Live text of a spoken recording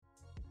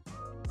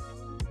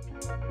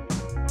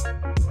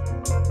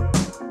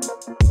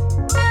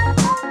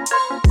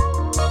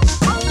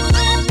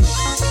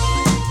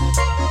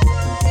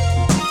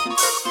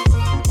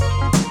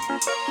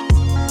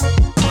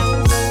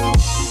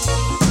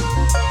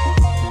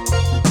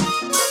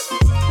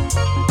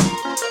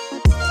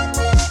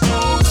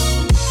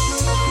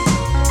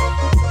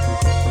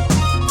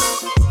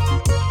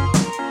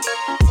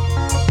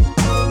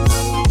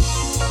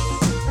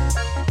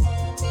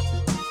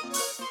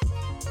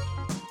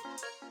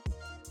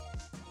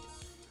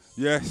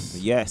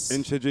Yes.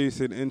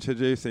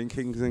 Introducing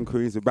Kings and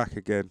Queens. We're back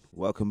again.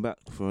 Welcome back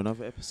for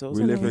another episode.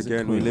 We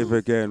live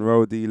again.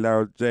 Roddy,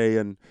 Loud J,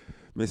 and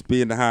Miss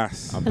B in the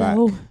house. I'm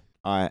Hello. back.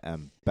 I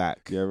am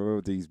back. Yeah,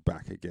 Roddy's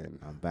back again.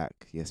 I'm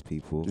back. Yes,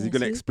 people. Is he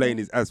gonna explain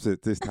his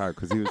absence this time?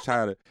 Because he was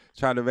trying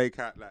to make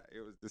out like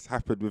it was just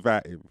happened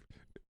without him.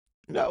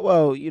 No,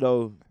 well,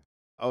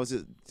 I was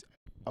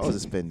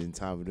just spending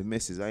time with the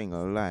missus. I ain't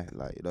gonna lie.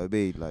 Like, you know what I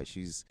mean? Like,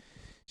 she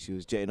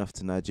was jetting off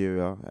to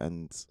Nigeria,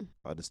 and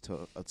I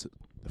took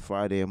the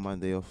Friday and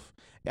Monday off.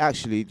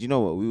 Actually, do you know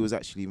what? We was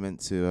actually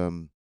meant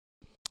to,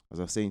 as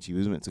I was saying to you, we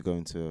was meant to go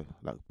into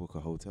like book a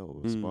hotel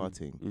or a spa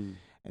thing,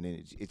 and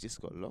then it just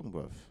got long,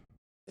 bruv.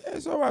 Yeah,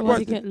 it's alright. Why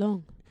did it get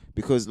long?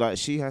 Because like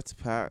she had to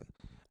pack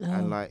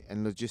Oh.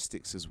 and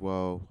logistics as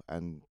well,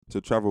 and to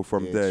travel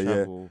from there,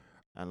 travel,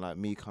 and like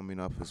me coming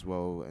up as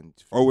well, and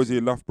Oh, was he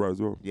in Loughborough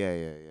as well?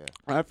 yeah.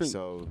 I think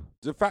So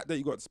the fact that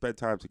you got to spend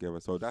time together,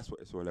 so that's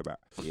what it's all about.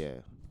 yeah,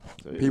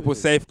 so People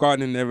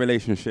safeguarding their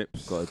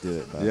relationships. gotta do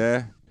it. Man.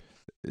 Yeah.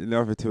 In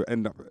order to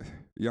end up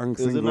young, It was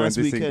a single, nice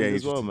and weekend disengaged,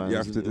 as well, man. you It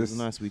have was, to it was just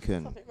a nice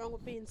weekend. Something wrong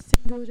with being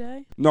single,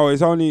 Jay? No,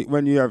 it's only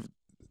when you have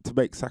to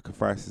make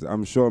sacrifices.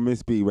 I'm sure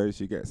Miss B, when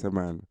she gets a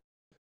man,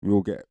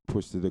 will get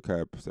pushed to the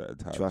curb certain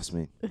times. Trust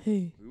me,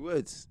 Who? we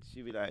would.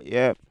 She'd be like,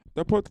 yeah,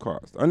 The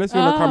podcast. Unless you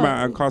want to come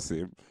out and Oh. cuss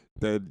him,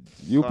 then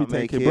you'll Can't be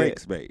make taking it.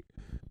 breaks, mate.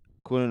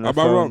 calling her Am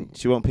I phone. wrong?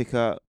 She won't pick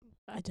up.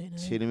 I don't know.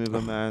 Chilling with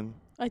a man.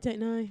 I don't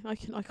know.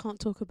 I can't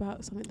talk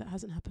about something that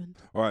hasn't happened.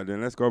 All right,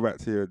 then let's go back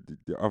to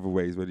the other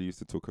ways when you used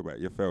to talk about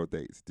your failed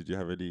dates. Did you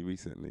have any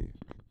recently?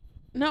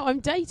 No, I'm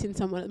dating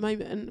someone at the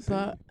moment, See?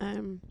 but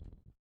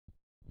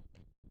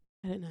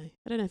I don't know.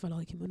 I don't know if I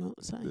like him or not.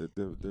 So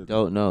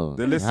Don't know.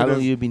 The How long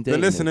listeners- you been The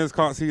dating? listeners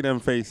can't see them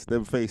face.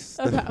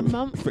 about a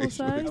month or facial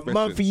so. A expressions.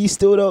 month and you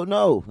still don't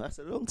know. That's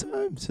a long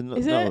time to not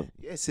Is know. it?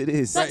 Yes, it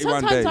is. Like,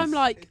 31 sometimes days. I'm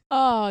like,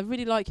 oh, I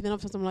really like you. Then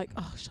other times I'm like,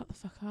 oh, shut the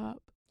fuck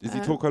up. Does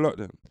he talk a lot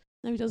then?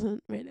 No, he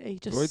doesn't really.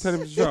 Just What are you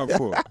telling him to shut up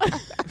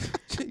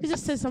for? he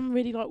just says some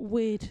really like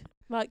weird.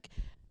 Like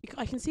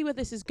I can see where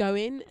this is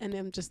going, and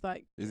I'm just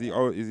like, Is he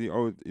old? Is he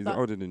Like-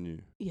 older than you?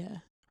 yeah,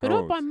 but How not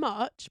old? by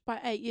much. By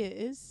 8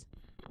 years.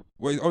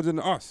 Well, he's older than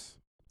us.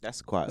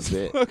 That's quite a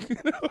bit.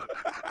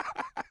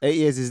 8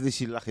 years is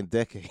literally like a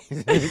decade.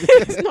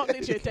 It's not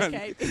literally a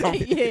decade. It's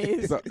 8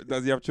 years. So,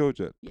 does he have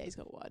children? Yeah, he's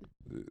got one.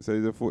 So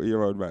he's a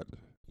 40-year-old man.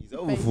 He's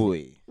over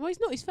 40. Well, he's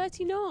not. He's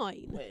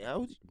 39. Wait, how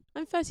old?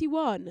 I'm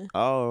 31.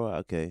 Oh, right,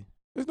 okay.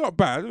 It's not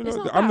bad. It's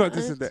not I'm not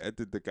bad.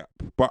 dissing the gap.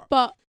 But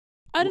But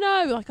I don't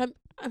know. Like I'm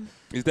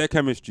is there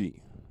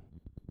chemistry?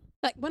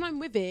 like when I'm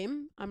with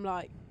him, I'm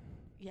like,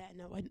 yeah, I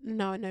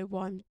know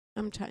why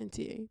I'm chatting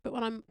to you. But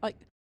when I'm like,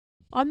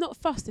 I'm not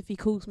fussed if he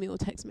calls me or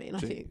texts me, and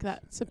I Gee. think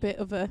that's a bit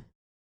of a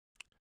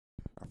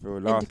I feel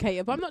last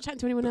indicator. But I'm not chatting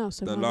to anyone else.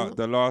 So why not?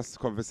 the last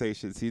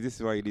conversation. See, this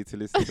is why you need to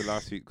listen to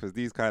last week, because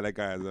these kind of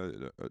guys are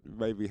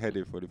maybe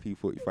headed for the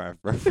P45.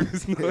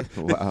 Bruv.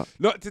 Wow.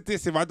 Not to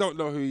diss him. I don't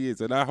know who he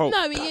is, and I hope.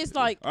 No, he is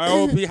like. I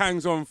hope he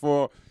hangs on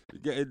for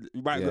getting.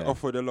 You might get Yeah.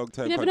 offered a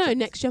long-term. You never know. contract.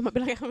 Next year I might be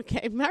like, I'm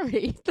getting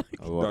married.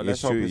 Oh, well, No, it's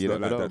let's hope true. it's You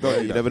not never like know. that. Don't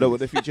do You that, never know please. what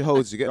the future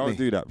holds. You get Don't me?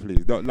 do that,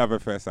 please. Don't love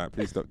at first sight.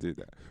 Please stop doing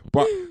that.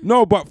 But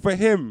no, but for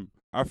him,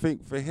 I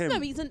think for him, No,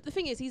 the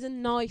thing is, he's a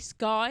nice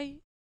guy.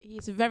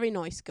 He's a very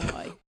nice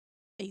guy.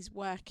 He's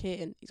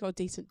working. He's got a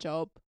decent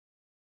job.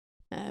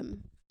 yeah.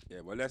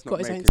 Well, let's Got not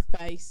his make own him,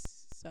 space.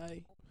 So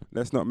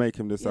let's not make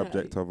him the You know,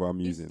 subject of our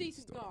he's a musings.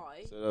 decent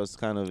guy. So those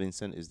kind of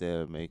incentives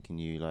there making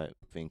you like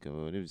think, oh,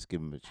 let me just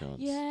give him a chance.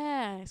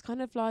 Yeah, it's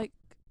kind of like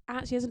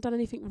actually hasn't done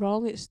anything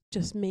wrong. It's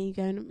just me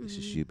going. It's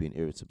just you being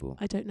irritable.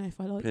 I don't know if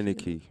I like him.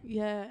 Panicky.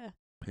 Yeah.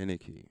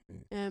 Panicky.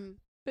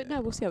 But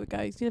no, we'll see how it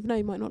goes. You never know.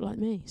 He might not like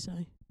me. So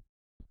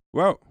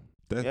Well,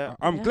 Yeah.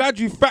 I'm Yeah. glad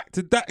you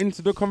factored that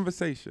into the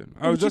conversation.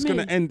 I What was do you just going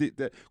to mean? end it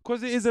there.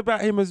 Because it is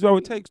about him as well.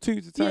 It takes two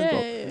to tango.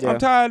 yeah. I'm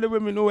tired of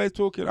women always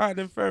talking. All right,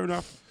 then fair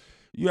enough.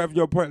 You have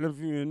your point of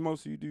view and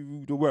most of you do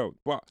rule the world.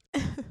 But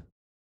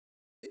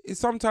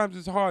sometimes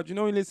it's hard. You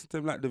know, you listen to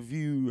them like The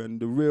View and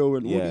The Real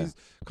and all Yeah. these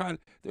kind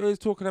they're always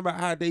talking about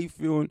how they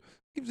feel. And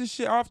gives a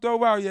shit after a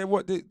while, yeah,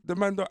 what the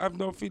man don't have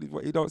no feelings.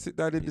 What, he don't sit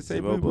down in the It's a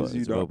same room robot, as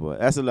you, it's a know. robot.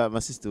 That's what, like my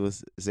sister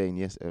was saying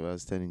yesterday. I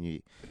was telling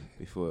you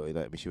before,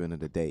 like she went on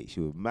the date.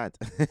 She was mad.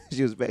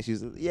 She was back. She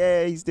was like,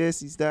 yeah, he's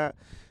this, he's that.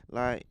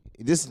 Like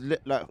just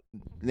like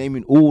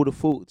naming all the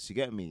faults. You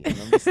get me? And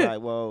I'm just like,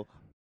 well,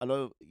 I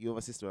know you're my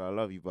sister. I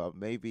love you, but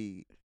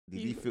maybe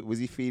was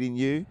he feeling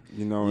you?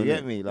 You know, You innit?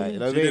 get me? Like, you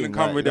know She what I mean? didn't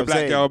come Like, with you the know what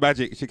I'm black girl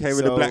magic. She came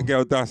with the So- black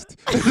girl dust.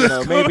 You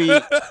know, maybe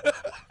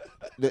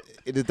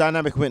the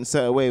dynamic went a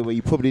certain way where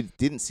you probably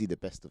didn't see the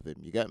best of him.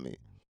 You get me?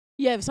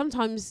 Yeah. But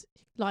sometimes,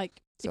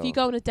 like, if So- you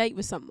go on a date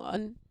with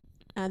someone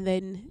and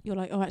then you're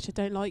like, oh, actually,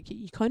 I don't like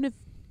you kind of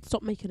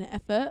stop making an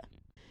effort.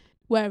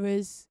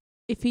 Whereas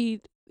if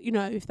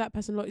if that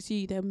person likes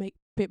you, they'll make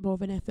a bit more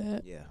of an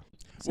effort. Yeah.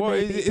 So Well,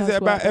 maybe is does it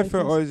about work both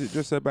effort ways. or is it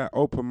just about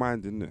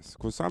open-mindedness?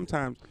 Because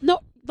sometimes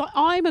Not like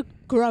I'm a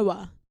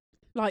grower.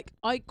 Like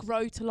I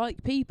grow to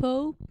like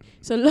people.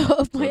 So a lot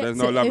of my there's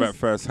no love exes- at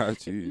first sight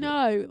to you.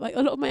 No, like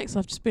a lot of my ex,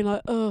 I've just been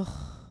like, ugh.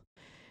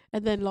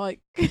 And then like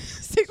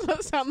 6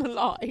 months down the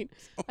line,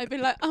 I'd be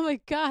like, oh my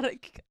God,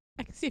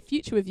 I can see a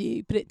future with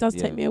you. But it does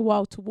take Yeah. me a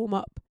while to warm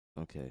up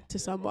Okay. to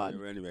someone.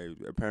 Yeah, anyway,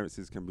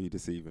 appearances can be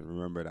deceiving.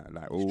 Remember that.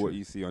 Like, all It's what true.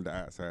 you see on the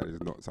outside is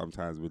not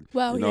sometimes with.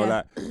 Well, You know,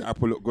 yeah. like the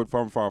apple look good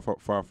from far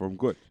from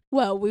good.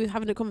 Well, we were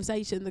having a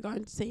conversation, the guy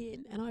I'm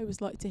seeing, and I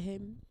was like to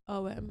him,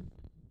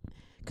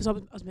 because I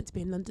was meant to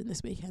be in London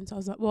this weekend, so I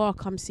was like, well, I'll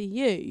come see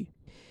you.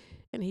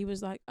 And he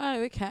was like,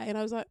 oh, okay. And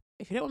I was like,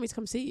 if you don't want me to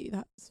come see you,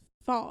 that's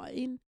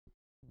fine.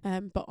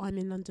 But I'm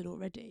in London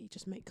already.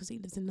 Just because he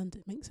lives in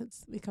London, it makes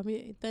sense to me come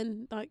here.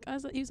 Then like I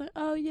was like, he was like,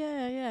 oh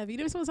yeah. But you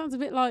know, someone sounds a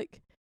bit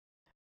like,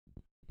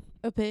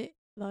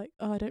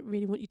 oh, I don't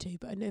really want you to,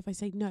 but I know if I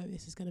say no,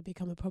 this is going to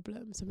become a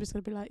problem. So I'm just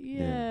going to be like,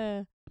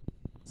 yeah.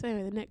 So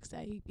anyway, the next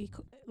day,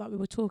 like we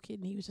were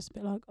talking, he was just a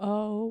bit like,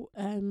 oh,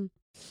 I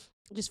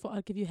just thought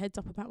I'd give you a heads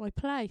up about my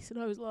place. And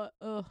I was like,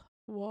 oh,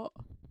 what?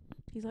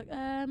 He's like,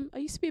 I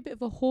used to be a bit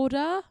of a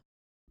hoarder,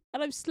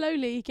 and I'm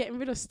slowly getting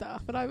rid of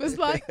stuff. And I was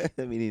like,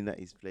 Meaning that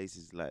his place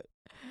is like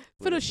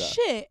full of stuff,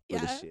 shit, full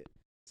yeah. of shit.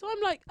 So I'm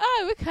like,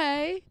 oh,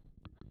 okay.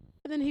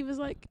 And then he was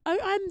like, oh,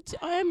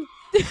 I am.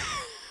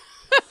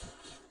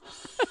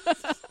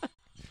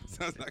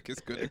 Sounds like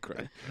it's gonna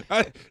cry.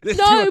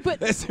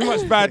 There's too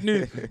much bad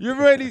news. You're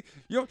really,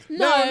 no.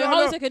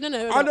 I was like,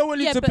 no. I don't want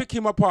you Yeah, to but- pick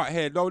him apart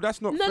here. No,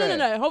 that's not fair.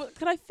 No. Hold,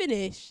 can I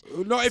finish?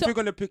 Not if So- you're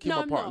gonna pick him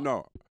no, I'm apart. not.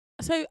 No.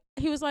 So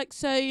he was like,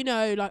 so, you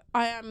know, like,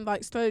 I am,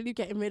 like, slowly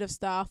getting rid of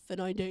stuff,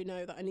 and I do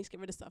know that I need to get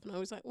rid of stuff. And I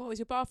was like, well, is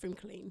your bathroom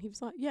clean? He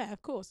was like, yeah,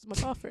 of course,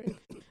 it's my bathroom.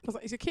 I was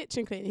like, is your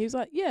kitchen clean? He was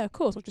like, yeah, of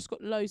course, I've just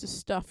got loads of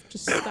stuff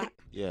just stacked.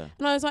 Yeah.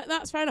 And I was like,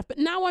 that's fair enough. But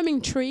now I'm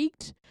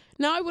intrigued.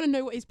 Now I want to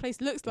know what his place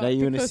looks like. Now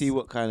you want to because- see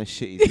what kind of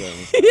shit he's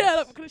doing. yeah,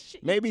 like, what kind of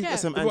shit Maybe he's you got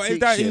some What is antique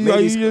that? shit. Are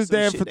Maybe he's you got just some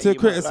there shit for that to you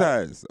might like.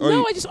 criticize?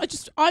 No,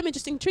 I'm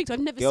just intrigued. I've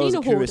never Girls seen are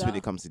a curious hoarder. when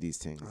it comes to these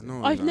things. I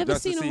know, I've no, never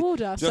just to seen a see-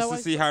 hoarder. Just so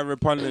to see how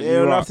repugnant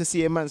They'll you have are. to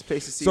see a man's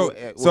place to see So, what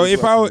he's if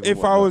working I with and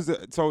was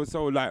whatnot.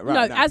 so like right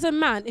no, now, as a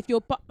man, if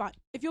your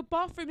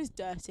bathroom is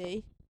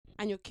dirty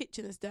and your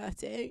kitchen is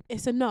dirty,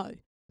 it's a no.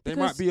 they because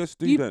might be a You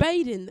student.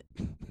 bathe in.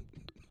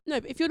 No,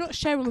 but if you're not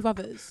sharing with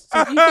others,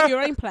 so if you've got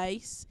your own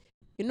place,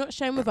 you're not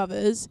sharing with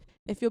others.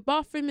 If your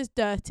bathroom is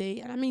dirty,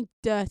 and I mean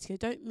dirty, I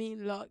don't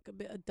mean like a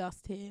bit of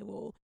dust here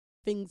or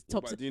things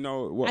tops. But do you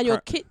know what? And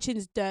your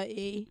kitchen's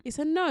dirty, it's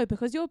a no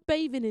because you're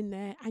bathing in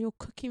there and you're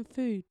cooking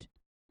food.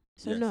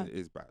 So yes, no. it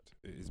is bad.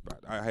 It is bad.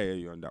 I hear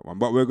you on that one.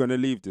 But we're gonna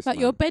leave this. Like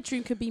man. your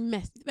bedroom could be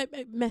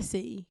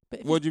messy. But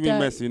if What it's do you mean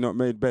dirty- messy? Not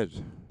made bed.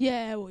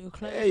 Yeah, or your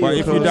clothes. Yeah, But your if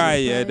you clothes. die,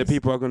 yeah, the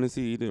people are gonna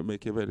see you didn't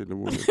make your bed in the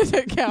morning. I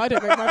don't care. I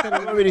don't make my bed.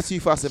 I'm not really too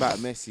fussed about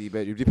messy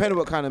bedroom. Depending on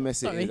what kind of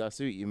mess it Sorry. is, I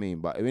see what you mean.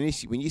 But when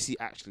you see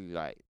actually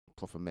like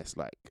proper mess,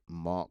 like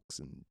marks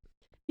and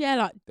Yeah,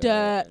 like The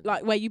dirt,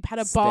 like where you had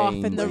a bath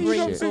and the stains and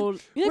rings shit. all.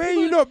 You know, Where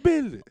people- you not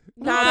been?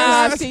 Nah,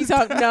 I've seen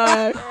some.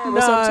 No,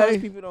 But sometimes no.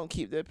 people don't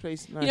keep their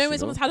place nice. You know when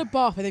someone's had a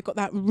bath and they've got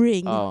that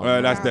ring, Oh,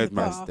 Well, that's around dead, the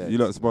man. bath. dead. You're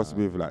not supposed to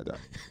move like that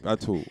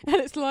at all. and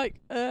it's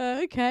like,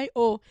 okay,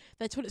 or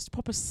their toilet's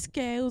proper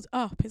scaled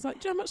up. It's like,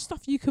 do you know how much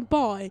stuff you can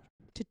buy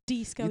to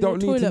descale You don't your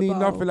need toilet to need bowl?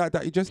 nothing like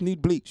that. You just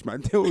need bleach,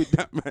 man. Deal with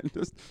that, man.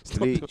 Just stop.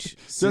 bleach,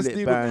 seal Just it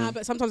leave it- bang, Nah,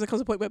 but sometimes there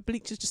comes a point where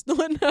bleach is just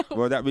not enough.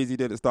 Well, that means you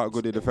didn't start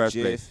good in the first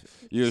place.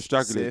 Jif, You were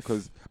struggling Sif.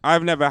 because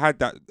I've never had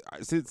that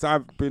since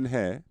I've been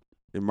here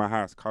in my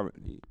house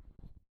currently.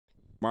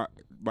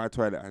 My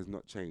toilet has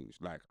not changed.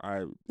 Like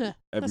Yeah,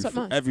 that's like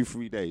mine. every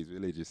 3 days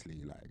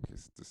religiously. Like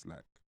it's just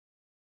like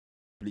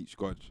bleach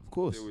God. Of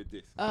course. Deal with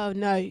this. Oh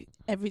no!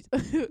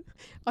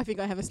 I think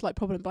I have a slight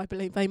problem, but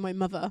I blame my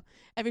mother.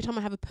 Every time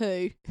I have a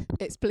poo,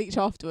 it's bleach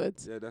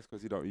afterwards. Yeah, that's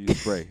because you don't use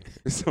spray.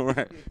 It's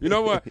alright. You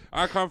know what?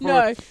 I come from.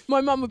 No,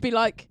 my mum would be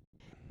like,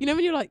 you know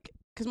when you're like,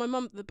 because my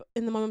mum,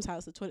 in my mum's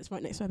house, the toilet's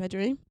right next to my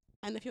bedroom,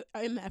 and if you're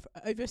in there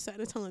for over a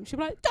certain time, she'll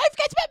be like, "Don't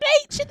forget to put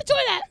bleach in the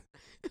toilet."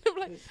 And I'm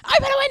like,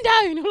 "Open a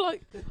window," and I'm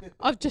like,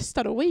 "I've just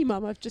done a wee,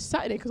 mum. I've just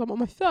sat in it because I'm on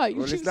my phone."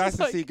 Well, She's it's nice just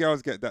to like, see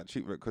girls get that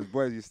treatment because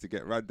boys used to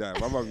get run down.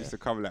 My mum used to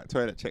come like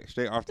toilet check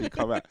straight after you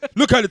come out.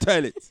 Look at the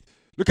toilets.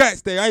 Look at it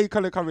stay. How you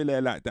gonna come in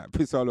there like that,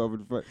 piss all over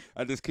the front,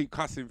 and just keep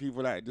cussing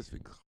people like just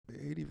think, oh,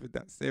 it ain't even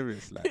that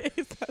serious. Like,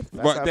 That's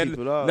but how then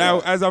people are, now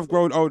like, as I've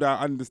grown older, I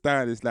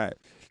understand. It's like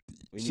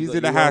when you she's got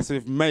in the your house own-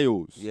 with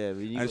males, Yeah,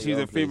 when you and got she's your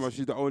a own female. place.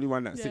 She's the only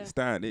one that Yeah. sits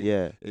down.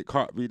 Yeah. It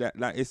can't be that.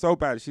 Like, it's so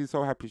bad. She's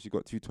so happy she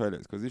got 2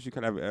 toilets because if she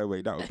could have it her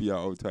way, that would be her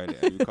own toilet,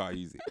 and we can't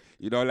use it.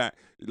 You know,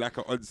 like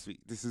an ensuite.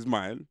 This is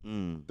mine.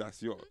 Mm.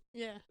 That's yours.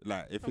 yeah.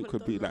 Like, if I it would've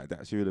could be done like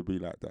that, she would be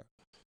like that.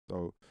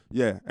 So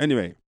yeah.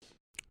 Anyway,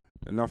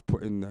 enough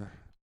putting the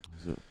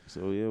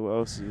So yeah, what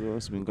else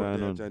been going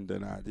the on? agenda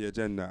now. The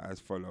agenda as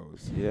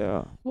follows.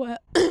 Yeah. Well,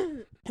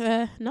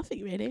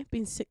 nothing really. I've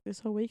been sick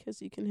this whole week,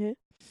 as you can hear.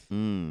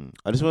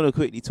 I just want to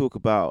quickly talk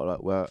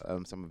about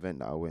some event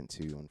that I went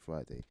to on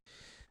Friday.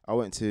 I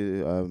went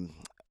to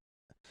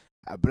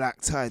a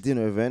black tie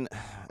dinner event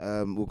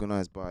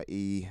organised by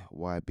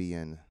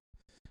EYBN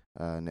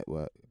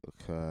network.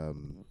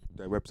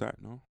 Their website,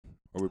 no?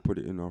 Or we put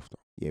it in after.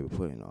 Yeah, we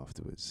put it in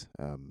afterwards.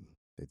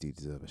 They do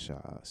deserve a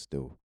shout out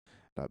still.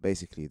 Like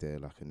basically, they're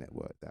like a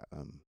network that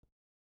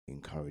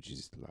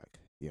encourages like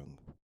young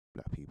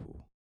black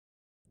people.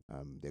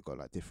 They've got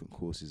like different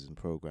courses and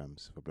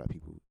programs for black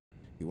people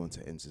who want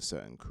to enter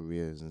certain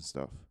careers and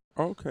stuff.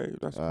 Okay,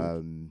 that's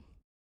cool.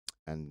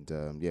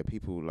 Yeah,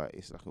 people like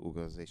it's like an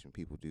organization.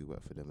 People do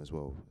work for them as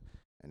well,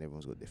 and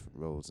everyone's got different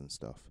roles and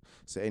stuff.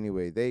 So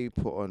anyway, they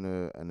put on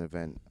an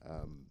event.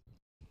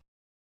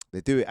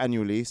 They do it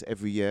annually, so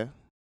every year.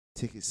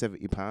 Tickets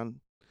 £70,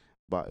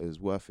 but it was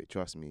worth it.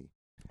 Trust me.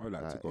 I'd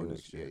like to go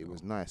next year. Yeah, it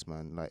was nice,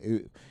 man. Like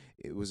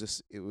it was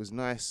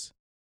nice.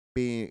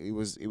 It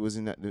was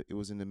in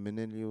the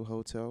Millennial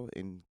Hotel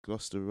in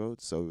Gloucester Road.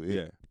 So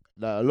like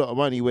a lot of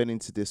money went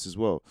into this as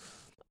well.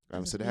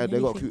 So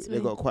they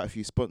got quite a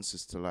few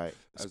sponsors to like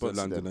as a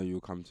sponsor Londoner, them.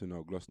 you'll come to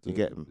know Gloucester. You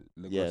get them,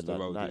 Gloucester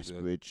Road is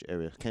Knightsbridge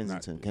area,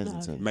 Kensington.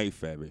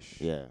 Mayfairish.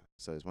 Yeah,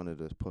 so it's one of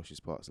the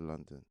poshest parts of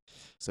London.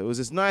 So it was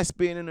just nice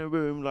being in a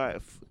room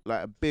like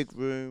a big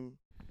room,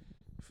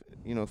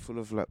 full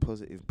of like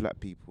positive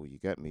black people. You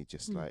get me?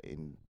 Just like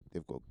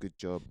they've got good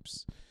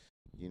jobs.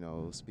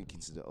 Speaking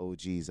to the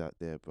OGs out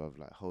there, bruv,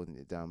 like holding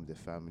it down with their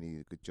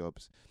family, good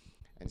jobs,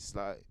 and it's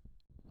like.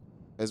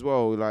 As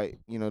well, like,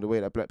 the way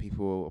that black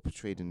people are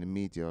portrayed in the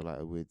media, like,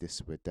 we're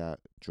this, we're that,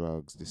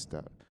 drugs, this,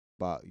 that.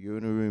 But you're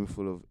in a room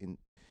full of,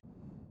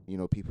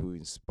 people who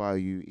inspire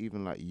you,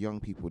 even, like,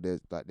 young people.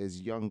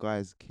 There's young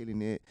guys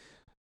killing it,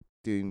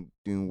 doing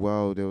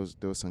well. There was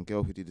some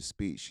girl who did a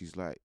speech. She's,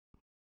 like,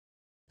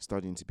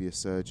 studying to be a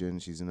surgeon.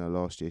 She's in her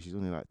last year. She's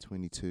only, like,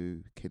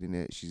 22, killing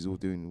it. She's all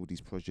doing all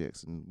these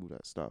projects and all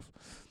that stuff.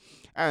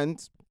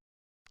 And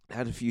I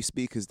had a few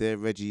speakers there.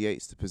 Reggie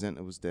Yates, the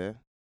presenter, was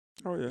there.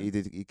 Oh yeah, He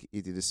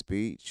did a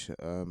speech.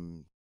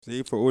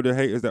 See, for all the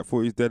haters that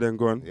thought he's dead and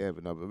gone. Yeah,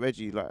 but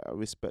Reggie, like, I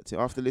respect it.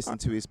 After listening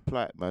to his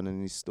plight, man,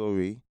 and his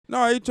story.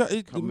 No, he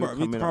come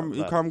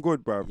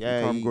good, bruv. Yeah,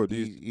 he come good.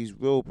 He's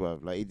real,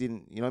 bruv. Like, he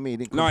didn't, you know what I mean?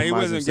 He didn't No, he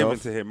compromise wasn't himself.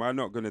 given to him. I'm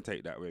not gonna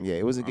take that with. Yeah,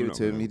 it wasn't given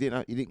to him. He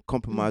didn't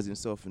compromise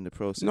himself in the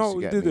process. No,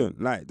 he didn't.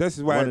 Me? Like, this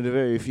is why. One of the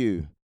very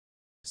few.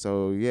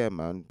 So yeah,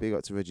 man, big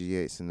up to Reggie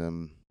Yates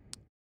and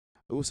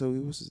Also,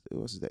 who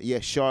was that? Yeah,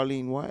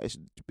 Charlene White,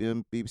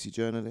 BBC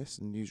journalist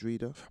and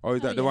newsreader. Oh,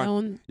 is that the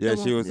one? Yeah,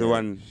 she was the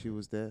one. She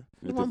was there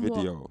with the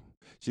video.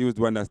 She was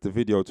the one that's the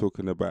video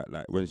talking about,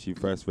 like, when she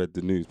first read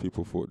the news,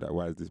 people thought that,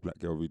 why is this black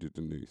girl reading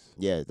the news?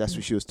 Yeah, that's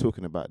what she was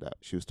talking about.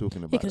 She was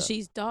talking about because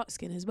she's dark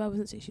skinned as well,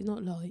 isn't she? She's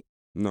not light.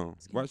 No,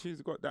 but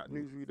she's got that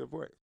newsreader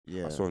voice.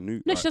 Yeah, I saw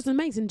news. No, she does an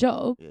amazing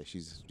job. Yeah,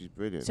 she's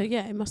brilliant. So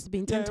yeah, it must have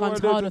been 10 times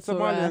harder for her.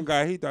 The Somalian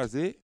guy, he does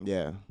it.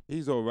 Yeah,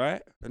 he's all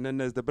right. And then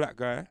there's the black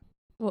guy.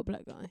 What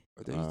black guy?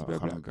 There used to be a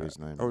black guy. His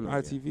name, on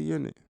ITV,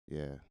 innit?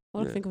 Yeah.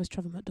 I think it was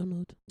Trevor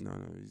McDonald. No,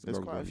 he's there's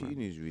quite a few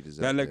newsreaders.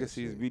 That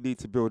legacy is, we need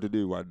to build a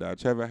new one now.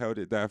 Trevor held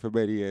it down for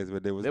many years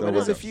when there was no one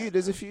else.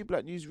 There's a few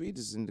black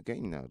newsreaders in the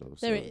game now, though.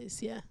 There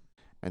is, yeah.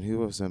 And who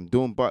was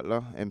Dawn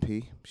Butler,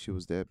 MP? She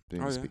was there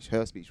doing the speech.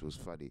 Her speech was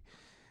funny.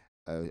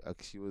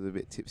 She was a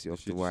bit tipsy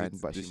off the wine,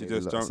 but she made a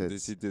lot of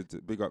sense. She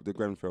did big up the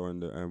Grenfell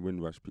and the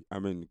Windrush.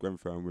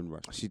 Grenfell and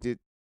Windrush. She did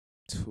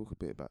talk a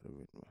bit about the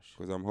Windrush.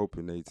 Because I'm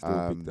hoping they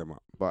still pick them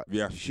up. But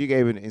yeah, she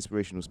gave an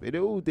inspirational speech. They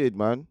all did,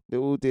 man. They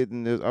all did,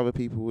 and there's other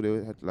people.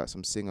 They had like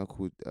some singer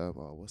called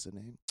what's her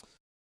name?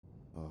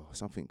 Oh,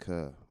 something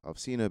Kerr. I've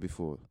seen her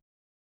before.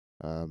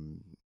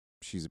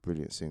 She's a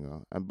brilliant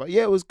singer. But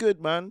yeah, it was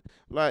good, man.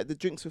 Like the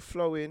drinks were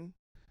flowing.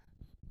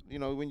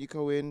 When you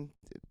go in,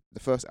 the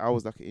first hour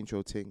was like an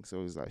intro thing, so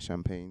it was like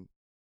champagne,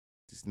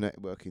 just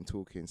networking,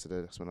 talking. So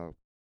that's when I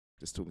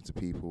just talking to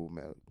people,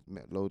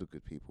 met a load of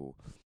good people.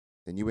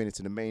 Then you went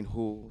into the main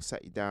hall,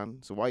 sat you down.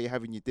 So while you're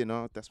having your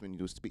dinner, that's when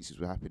those speeches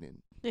were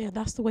happening. Yeah,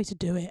 that's the way to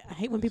do it. I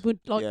hate when people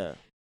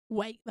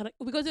wait. Like,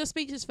 we're going to do our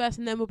speeches first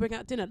and then we'll bring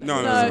out dinner.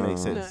 No,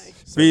 makes sense.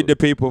 No. Feed the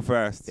people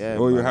first. Yeah,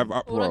 or you have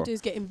uproar. All I'm doing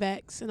is getting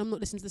vexed and I'm not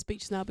listening to the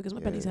speeches now because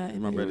my belly's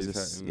hurting. My belly's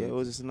hurting. Yeah, it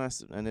was just a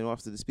nice. And then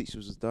after the speech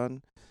was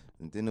done,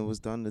 and dinner was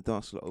done, the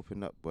dance floor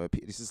opened up. Boy,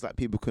 this is like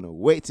people couldn't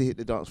wait to hit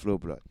the dance floor,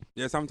 bro.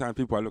 Yeah, sometimes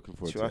people are looking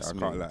forward to it. I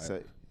can't lie.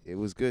 So it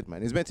was good,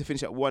 man. It was meant to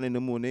finish at 1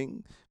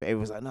 a.m, but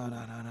everyone was like,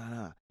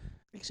 no.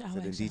 Extra hour, so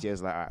then DJ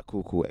was like, alright,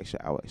 cool, extra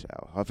hour.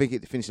 I think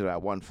it finished at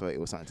like 1:30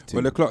 or something to 2.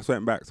 Well, the clocks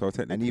went back, so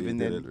technically and even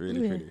it didn't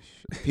really finish.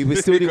 People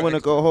still didn't want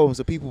to go home,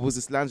 so people was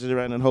just lounging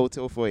around in the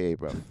hotel foyer,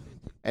 bro.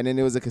 And then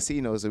there was a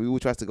casino, so we all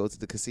tried to go to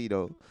the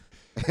casino.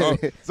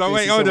 So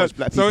wait, hold on.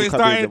 So it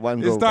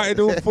started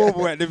all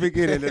formal at the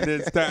beginning and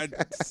then started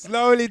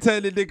slowly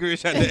turning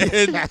niggerish at the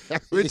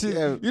end. Which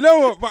is, you know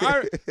what? But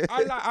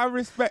I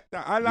respect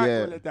that. I like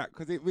all of that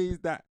because it means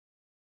that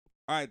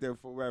I then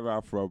from where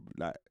I'm from,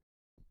 like,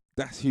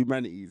 that's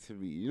humanity to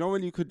me. You know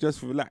when you could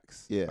just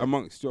relax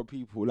amongst your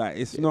people, like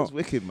it's not. It's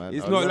wicked, man.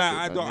 It's not like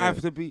I don't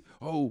have to be.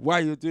 Oh, why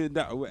you're doing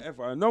that or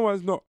whatever. No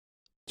one's not.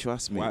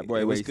 Trust me, white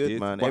boy it was wasted, good,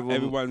 man.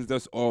 Everyone's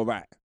just all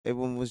right.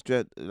 Everyone was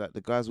like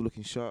the guys were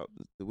looking sharp,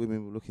 the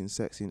women were looking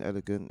sexy and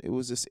elegant. It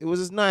was just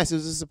nice. It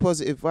was just a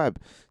positive vibe.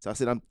 So I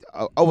said,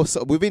 I was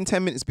within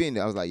 10 minutes being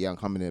there. I was like, yeah, I'm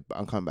coming here, but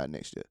I'm coming back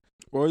next year.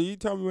 Well, you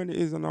tell me when it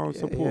is and I'll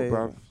support,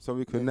 bruv, so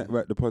we can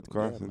network the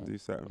podcast and do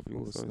certain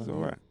things. So it's all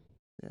right.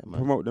 Yeah, man.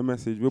 Promote the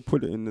message. We'll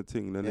put it in the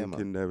thing, the link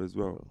in there as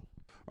well.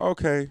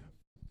 Okay.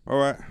 All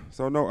right.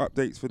 So no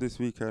updates for this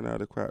weekend. I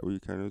had a quiet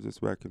weekend. I was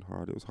just working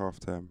hard. It was half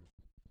term.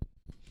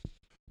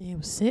 Yeah, I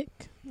was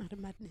sick. I had a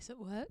madness at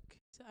work.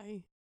 So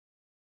I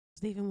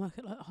was leaving work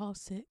at like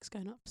 6:30,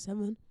 going up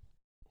 7.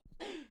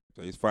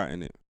 So he's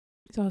fighting it.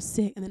 So I was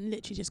sick and then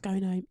literally just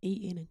going home,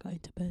 eating and going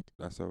to bed.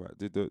 That's all right.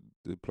 Did the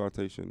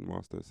plantation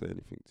master say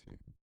anything to you?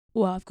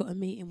 Well, I've got a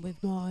meeting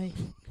with my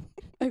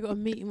I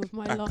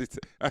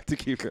had to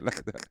keep it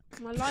like that.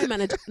 my line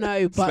manager.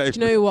 No, but Slave- do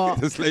you know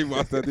what? The slave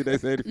master, did they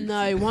say anything?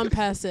 No, one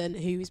person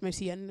who is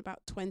mostly earning about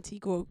 20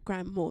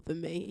 grand more than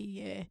me a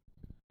year.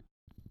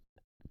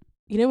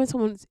 You know when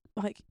someone's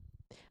like,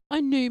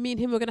 I knew me and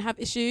him were going to have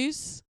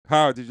issues.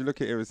 How did you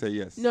look at him and say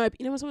yes? No, but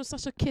you know when someone's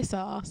such a kiss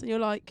ass and you're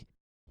like,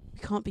 we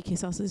can't be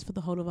kiss asses for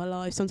the whole of our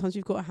lives. Sometimes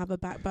we've got to have a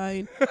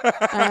backbone.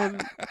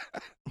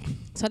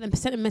 So I then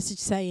sent a message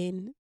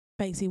saying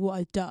basically what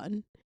I'd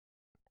done.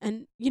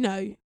 And, you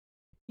know,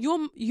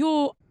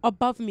 you're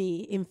above me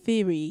in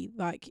theory.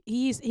 Like,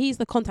 he's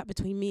the contact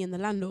between me and the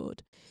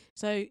landlord.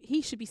 So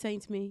he should be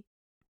saying to me,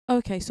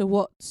 okay, so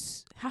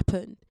what's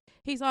happened?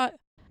 He's like,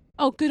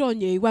 oh, good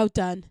on you. Well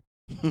done.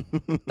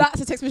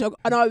 That's a text message.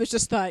 And I was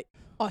just like,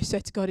 I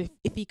swear to God,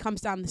 if he comes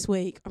down this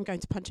week, I'm going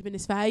to punch him in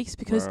his face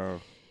because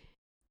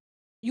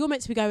you're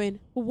meant to be going,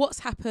 well, what's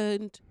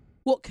happened?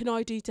 What can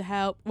I do to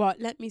help? Right,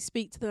 let me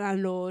speak to the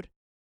landlord,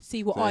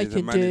 see what I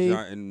can do.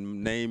 Manager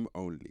in name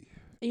only.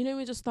 You know,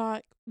 we're just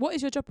like, what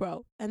is your job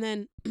role? And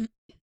then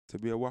To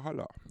be a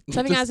wahala.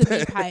 something hasn't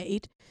been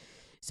paid.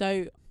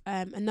 So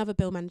another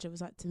bill manager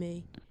was like to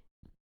me,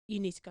 you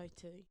need to go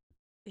to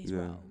his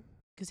role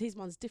because his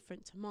one's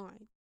different to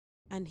mine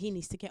and he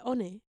needs to get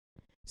on it.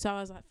 So I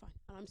was like, fine.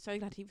 And I'm so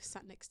glad he was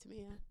sat next to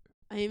me. Yeah.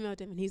 I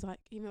emailed him and he's like,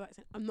 saying,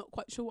 I'm not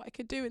quite sure what I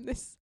could do in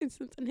this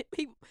instance. And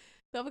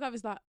the other guy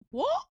was like,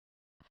 what?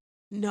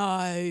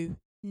 No.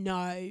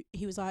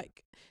 He was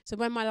like, so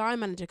when my line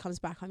manager comes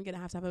back, I'm going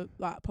to have a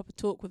proper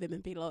talk with him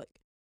and be like,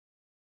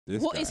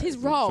 what is his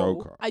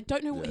role? I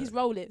don't know what his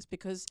role is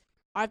because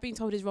I've been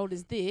told his role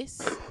is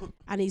this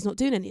and he's not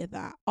doing any of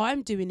that.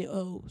 I'm doing it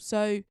all.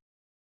 So,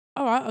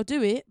 all right, I'll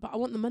do it, but I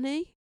want the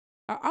money.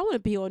 I want to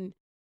be on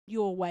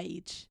your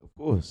wage. Of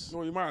course.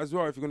 No, you might as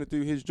well if you're going to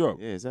do his job.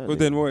 Yeah, exactly. But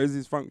then what is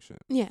his function?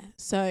 Yeah,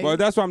 so. Well,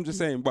 that's what I'm just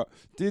saying.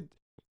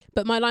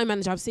 But my line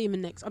manager, I'm seeing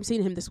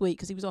him this week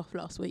because he was off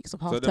last week because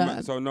of half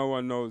term. So no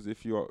one knows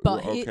if you're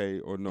okay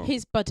or not.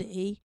 His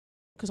buddy,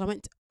 because I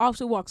went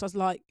after a while, because I was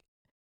like,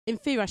 in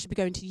theory, I should be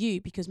going to you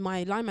because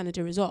my line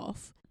manager is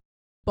off,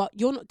 but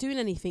you're not doing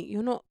anything.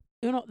 You're not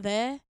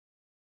there.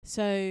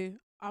 So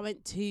I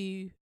went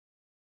to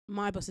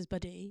my boss's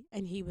buddy,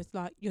 and he was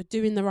like, "You're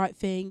doing the right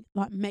thing.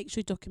 Like, make sure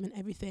you document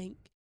everything."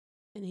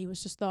 And he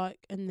was just like,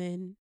 and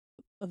then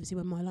obviously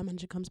when my line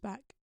manager comes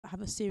back, I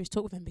have a serious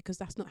talk with him because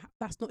that's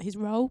not his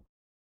role.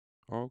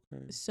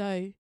 Okay. So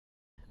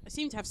I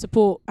seem to have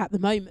support at the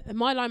moment, and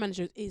my line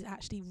manager is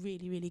actually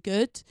really, really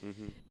good.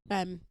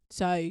 Mm-hmm.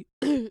 So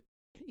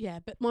yeah,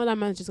 but my line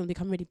manager's gonna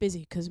become really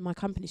busy because my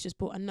company's just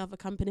bought another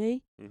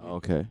company. Mm-hmm.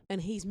 Okay.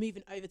 And he's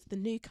moving over to the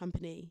new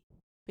company.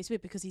 It's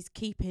weird because he's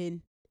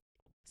keeping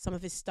some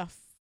of his stuff.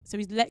 So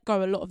he's let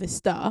go a lot of his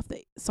stuff,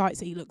 the sites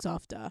that he looks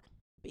after.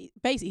 But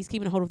basically, he's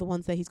keeping a hold of the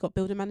ones that he's got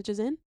builder managers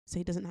in, so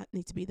he doesn't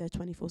need to be there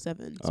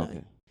 24/7. So.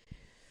 Okay.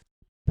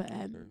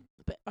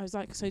 But I was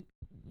like, so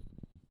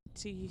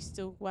you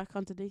still work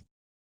underneath?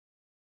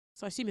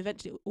 So I assume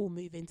eventually it'll all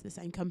move into the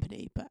same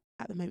company, but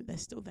at the moment they're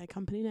still their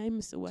company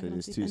name, still working. So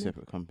there's two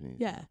separate companies.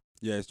 Yeah.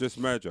 Yeah, it's just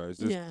merger. It's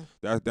just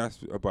that's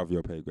above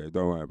your pay grade.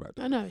 Don't worry about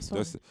that. I know it's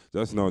fine.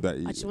 Just know that.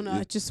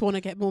 I just want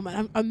to get more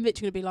money. I'm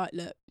literally gonna be like,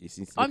 look,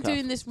 I'm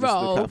doing this Just look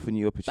role, out for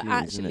new but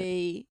opportunities,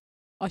 actually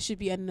I should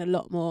be earning a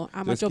lot more,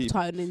 and my Just job keep-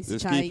 title needs to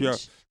just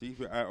change. keep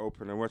your eye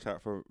open and watch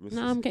out for Mr.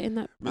 No, I'm getting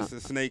that. Mr.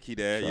 Snaky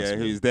there. Trust yeah,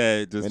 me. who's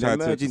there just When trying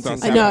to. emerging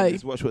things I happen, know.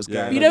 Just watch what's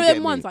Yeah. going You on. know get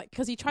them me? ones like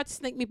because he tried to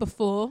snake me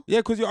before, Yeah,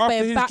 because you're but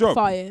after it his job.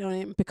 backfired on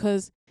him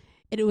because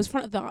it was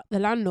front of the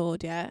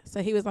landlord. Yeah,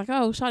 so he was like,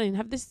 "Oh, Charlene,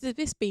 have this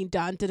been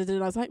done?" And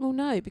I was like, "Well,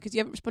 no, because you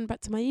haven't responded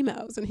back to my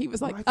emails." And he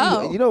was like,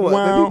 "Oh, You know what?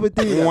 Wow. When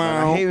people do that,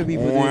 man, I hate when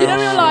people do that. You know,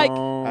 you're like,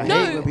 I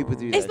no, hate when people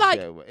do that. it's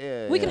like, shit, but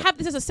yeah, we yeah. could have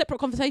this as a separate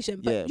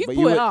conversation, but you but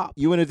brought it up."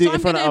 You want to do So it in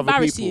I'm front of gonna other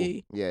embarrass people.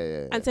 you.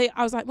 Yeah. And so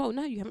I was like, "Well,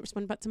 no, you haven't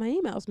responded back to my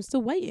emails. I'm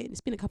still waiting.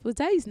 It's been a couple of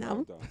days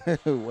now."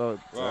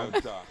 Well Well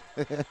done.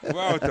 done.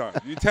 Well done.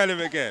 You tell him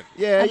again.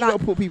 Yeah, And you like-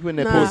 gotta put people in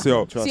their Nah. place.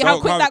 Yo, Trust See me. how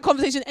So quick how- that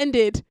conversation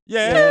ended.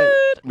 Yeah.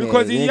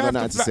 Because Yeah, you ain't have got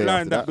to nothing to say flatline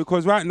after that that.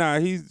 because right now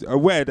he's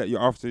aware that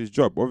you're after his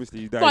job.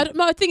 Obviously, he's But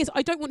my thing is,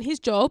 I don't want his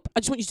job.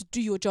 I just want you to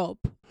do your job.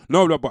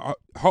 No, but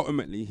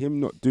ultimately, him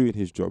not doing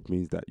his job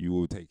means that you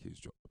will take his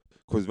job.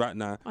 Because right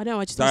now, I know.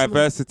 I just want someone-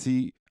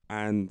 diversity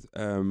and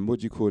what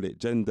do you call it,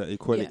 gender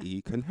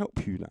equality can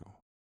help you now.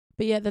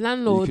 But yeah, the You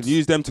landlord. can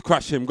use them to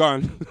crush him. Go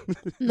on.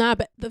 Nah,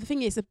 but the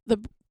thing is,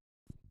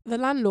 the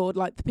landlord,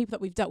 like the people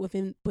that we've dealt with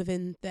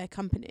within their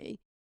company,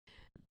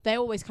 they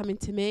always come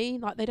into me.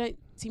 Like they don't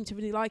seem to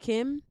really like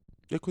him.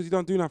 Yeah, because you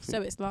don't do nothing.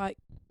 So it's like,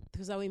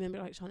 because I remember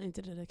like, Shannon,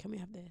 can we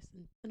have this?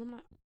 And I'm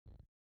like,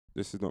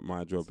 This is not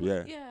my job. it's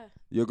like, Yeah. yeah.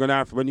 You're gonna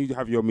have when you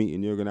have your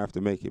meeting, you're gonna have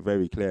to make it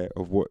very clear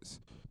of what's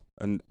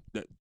and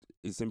that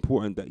it's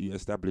important that you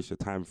establish a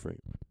time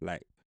frame.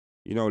 Like,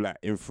 you know, like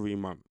in 3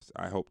 months,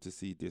 I hope to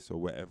see this or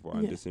whatever,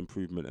 and Yeah. this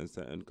improvement and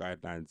certain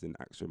guidelines and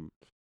action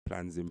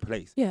plans in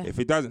place. Yeah. If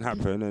it doesn't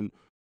happen, and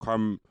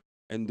come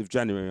end of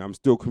January, I'm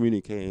still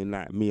communicating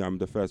like me, I'm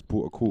the first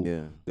port of call.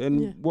 Yeah.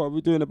 Then Yeah. what are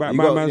we doing about You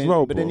my got- man's then-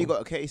 role? But then you bro?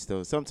 got a case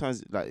though.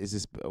 Sometimes like it's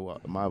just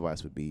what my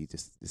advice would be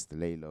just to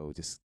lay low,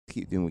 just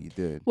keep doing what you're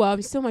doing. Well,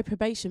 I'm still my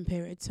probation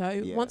period, so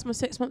Yeah. once my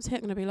 6 months hit,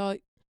 I'm gonna be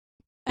like,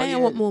 But I yeah,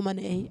 want more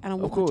money and I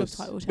Of want my job course.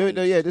 title No, changed.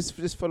 no, yeah,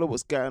 just follow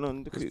what's going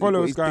on. Just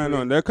follow what's going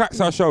on. The cracks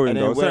Yeah. are showing And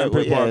though. then Certain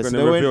people are going to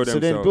reveal so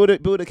themselves.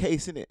 then build a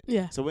case in it.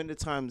 Yeah. So when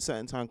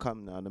certain time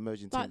come now, the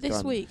merging Like team's this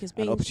done, week has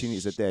been and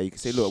opportunities are there. You can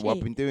say, look, well, I've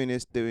shit. been doing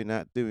this, doing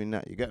that.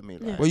 You get me?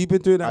 Like, Yeah. Well, you've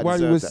been doing that I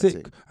while you were deserve that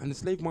sick, thing. and the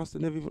slave master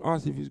never even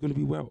asked if he was going to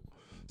be well.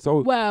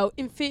 So Well,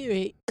 in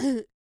theory,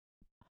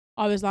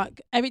 I was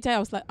like, every day I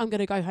was like, I'm going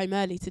to go home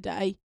early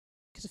today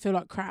because I feel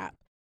like crap.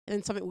 And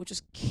then something will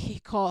just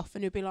kick off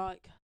and it'll be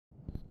like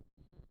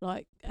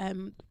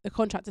the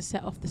contractor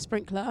set off the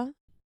sprinkler.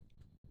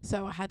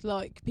 So I had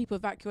like people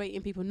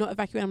evacuating, people not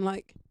evacuating. I'm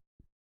like,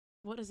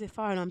 what does the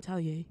fire alarm tell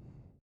you?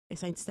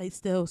 It's saying to stay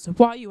still. So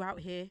why are you out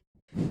here?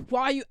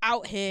 Why are you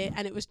out here?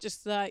 And it was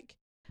just like,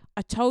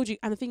 I told you.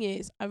 And the thing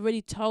is, I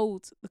already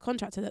told the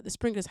contractor that the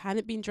sprinklers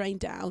hadn't been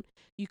drained down.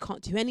 You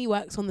can't do any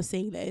works on the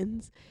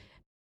ceilings.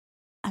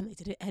 And they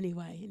did it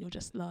anyway. And you're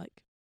just like,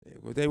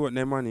 well, they want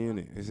their money,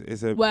 innit?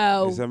 It's a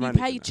well, it's a you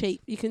management pay act.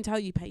 cheap. You can tell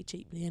you pay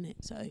cheaply, innit?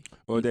 So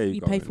Oh, there you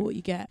go. pay innit? for what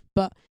you get.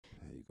 But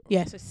There you go.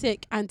 yeah, so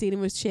sick and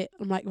dealing with shit.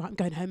 I'm like, right, I'm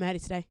going home early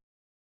today.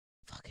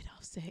 Fucking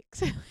half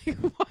 6. Why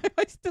am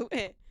I still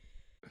here?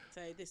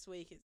 So this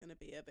week it's going to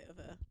be a bit of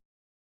a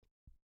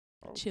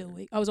chill Okay.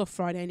 week. I was off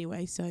Friday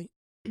anyway, so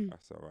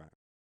That's all right.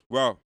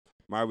 Well,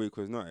 my week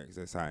was not as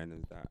exciting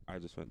as that. I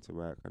just went to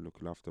work and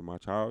looking after my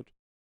child,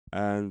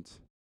 and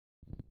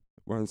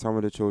when some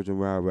of the children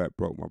where I work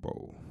broke my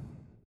bottle,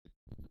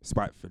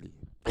 spitefully.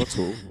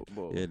 bottle.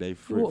 Yeah, they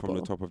threw it Water from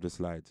the bottle. top of the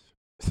slides,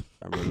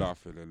 and we're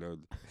laughing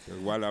alone.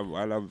 While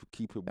I'm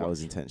keeping That was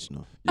watch.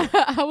 intentional.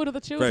 how old are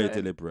the children? Very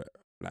deliberate,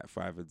 like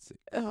 5 and 6.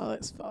 Oh,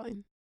 that's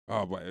fine.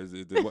 Oh, but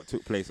what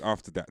took place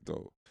after that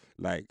though,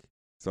 like,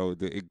 so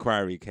the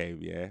inquiry came,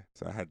 yeah.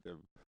 So I had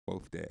them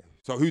both there.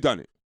 So who done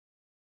it?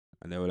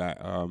 And they were like,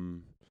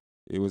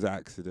 it was an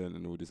accident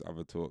and all this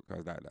other talk. I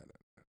was like,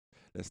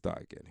 let's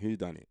start again. Who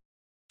done it?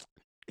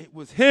 It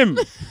was him.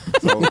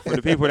 So for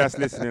the people that's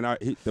listening,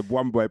 the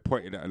one boy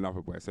pointed at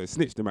another boy, so he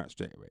snitched him out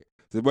straight away.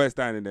 So the boy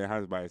standing there,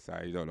 hands by his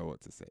side, you don't know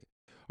what to say.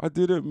 I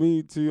didn't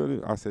mean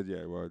to. I said,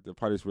 yeah, well, the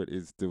punishment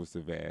is still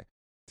severe.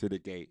 To the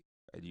gate,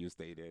 and you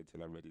stay there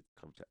until I'm ready to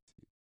come chat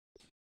to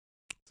you.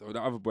 So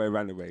the other boy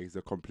ran away, his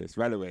accomplice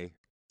ran away.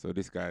 So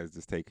this guy is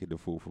just taking the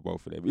fall for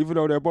both of them, even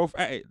though they're both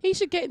at it. He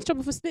should get into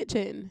trouble for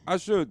snitching. I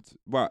should,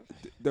 but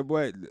the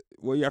boy,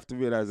 what you have to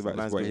realize about this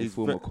Man's boy, got his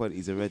former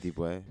qualities already,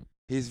 boy.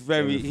 he's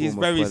very former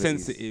qualities.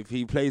 sensitive.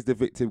 He plays the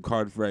victim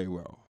card very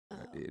well. Oh.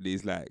 And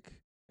he's like,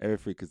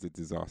 everything is a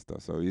disaster.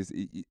 So he's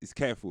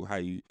careful how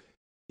you,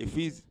 if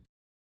he's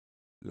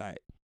like,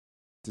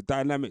 the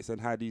dynamics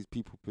and how these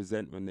people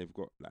present when they've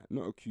got like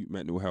not acute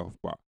mental health,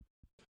 but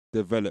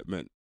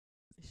development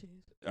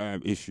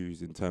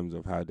issues in terms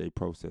of how they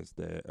process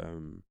their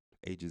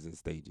ages and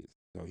stages.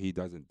 So he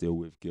doesn't deal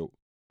with guilt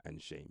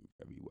and shame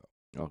very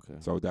well. Okay.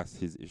 So that's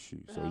his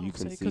issue. So you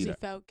can see because he that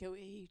felt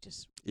guilty, he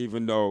just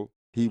even though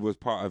he was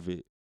part of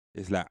it,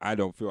 it's like I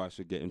don't feel I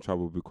should get in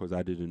trouble because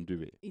I didn't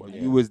do it. But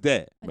Yeah. you was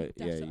there. But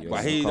yeah, definitely- you're But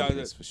an he accomplice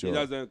doesn't. for sure. He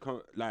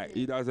doesn't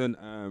he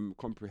doesn't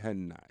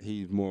comprehend that.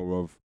 He's more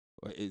of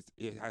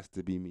it has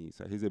to be me.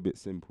 So he's a bit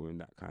simple in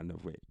that kind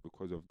of way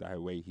because of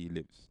the way he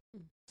lives.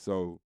 Mm.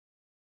 So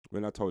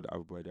when I told the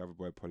other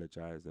boy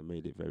apologized and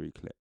made it very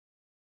clear.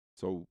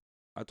 So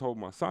I told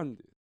my son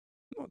this,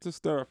 not to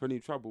stir up any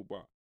trouble,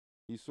 but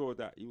he saw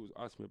that he was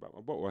asking me about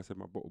my bottle. I said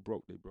my bottle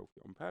broke. They broke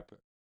it on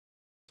purpose.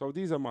 So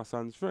these are my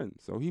son's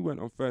friends. So he went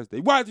on Thursday.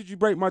 Why did you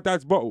break my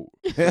dad's bottle?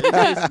 So he's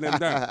chasing them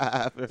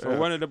down. So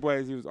one of the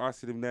boys, he was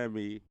asking him near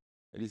me,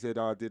 and he said,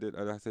 "Oh, I did it."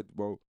 And I said,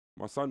 "Well,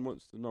 my son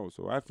wants to know,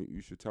 so I think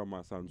you should tell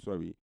my son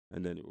sorry,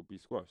 and then it will be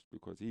squashed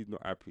because he's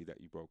not happy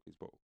that you broke his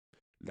bottle,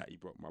 that you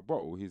broke my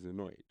bottle. He's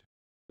annoyed."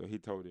 So he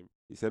told him.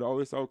 He said, "Oh,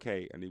 it's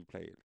okay," and he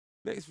played.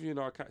 Next thing you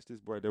know, I catch this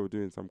boy. They were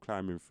doing some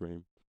climbing for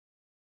him.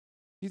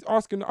 He's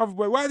asking the other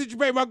boy, "Why did you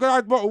break my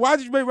dad's bottle? Why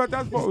did you break my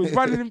dad's bottle?" He's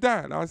running him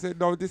down. I said,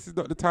 "No, this is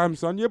not the time,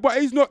 son." "Yeah, but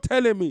he's not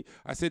telling me."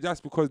 I said, "That's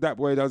because that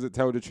boy doesn't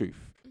tell the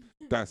truth.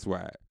 That's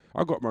why."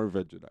 I got my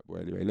revenge on that boy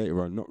anyway.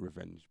 Later on, not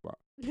revenge, but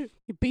you're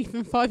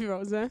beefing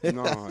 5-year-olds there.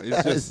 no,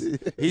 it's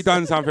just he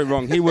done something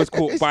wrong. He was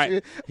caught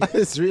biting. I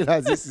just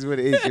realised this is what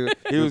it is.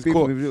 He was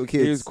people caught. with little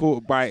kids. He was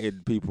caught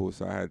biting people,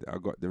 so I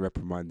got to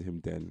reprimand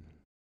him then.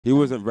 He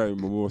wasn't very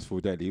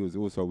remorseful then. He was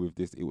also with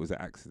this. It was an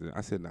accident.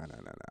 I said, no.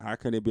 How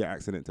can it be an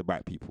accident to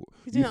bite people?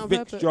 He's doing You it on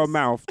fixed purpose. your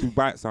mouth to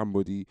bite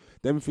somebody.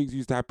 Them things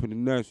used to happen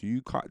in nursery.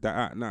 You cut that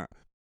out now.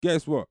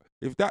 Guess what?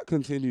 If that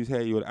continues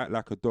here, you'll act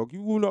like a dog.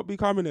 You will not be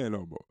coming here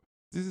no more.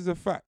 This is a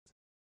fact.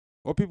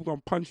 Or people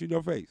gonna punch you in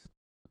your face.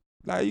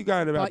 Like you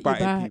going about Bite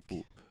your biting back.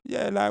 people.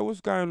 yeah, like,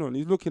 what's going on?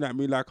 He's looking at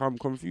me like I'm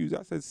confused.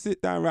 I said,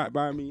 sit down right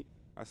by me.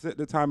 I set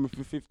the timer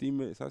for 15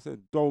 minutes. I said,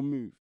 don't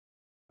move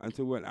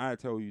until when I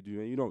tell you to,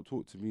 and you don't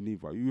talk to me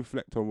neither. You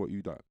reflect on what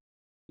you done.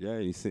 Yeah,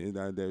 and he's sitting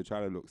down there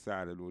trying to look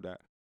sad and all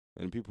that.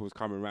 And people was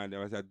coming around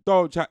there. I said,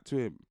 don't chat to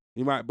him.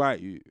 He might bite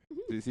you.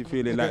 Is he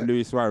feeling like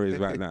Luis Suarez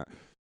right now?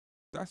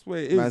 That's where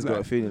it is. Man's like,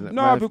 got a feeling. Like,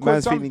 no, because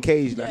man's some- feeling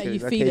caged. Yeah, like you a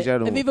feel caged it.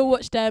 animal. Have you ever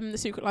watched The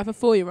Secret Life of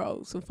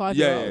 4-year-olds or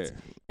 5-year-olds? Yeah.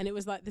 And it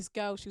was like this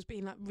girl, she was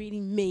being like really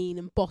mean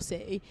and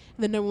bossy,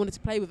 and then no one wanted to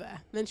play with her. And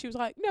then she was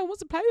like, no one wants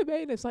to play with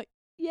me. And it's like,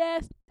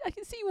 yes, I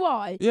can see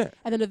why. Yeah.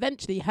 And then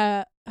eventually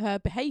her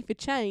behaviour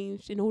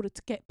changed in order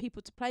to get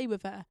people to play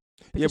with her.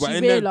 Yeah, Because but she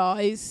in them-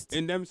 realised.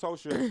 In them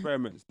social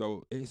experiments,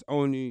 though, it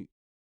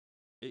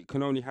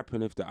can only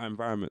happen if the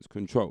environment's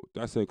controlled.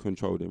 That's a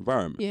controlled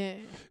environment. Yeah.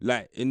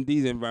 Like, in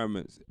these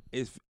environments,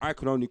 I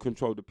can only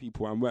control the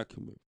people I'm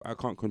working with. I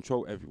can't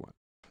control everyone.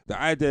 The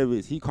idea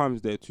is he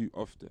comes there too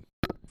often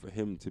for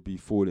him to be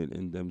falling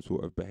in them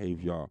sort of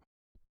behaviour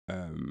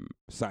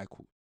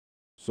cycle.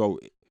 So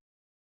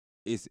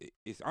it's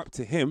up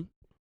to him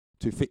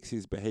to fix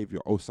his behaviour,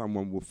 or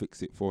someone will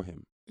fix it for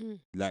him. Mm.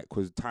 Like,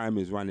 because time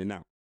is running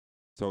out.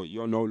 So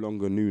you're no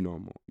longer new no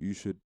more. You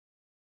should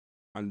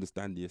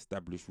understand the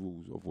established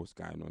rules of what's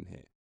going on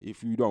here.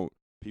 If you don't,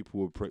 people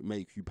will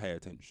make you pay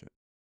attention.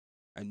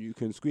 And you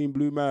can scream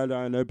blue murder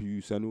and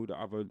abuse and all the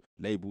other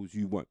labels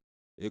you want.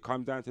 It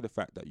comes down to the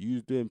fact that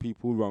you're doing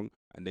people wrong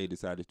and they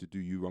decided to do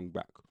you wrong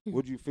back.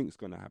 What do you think's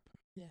going to happen?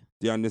 Yeah.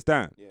 Do you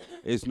understand? Yeah.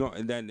 It's not,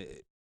 and then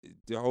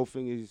the whole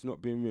thing is it's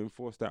not being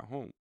reinforced at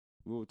home.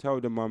 We'll tell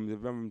the mums, the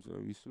mums are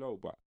very slow,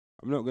 but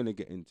I'm not going to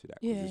get into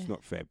that because it's Yeah.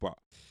 not fair. But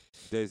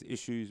there's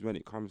issues when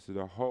it comes to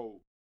the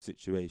whole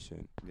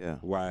situation Yeah.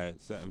 why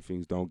certain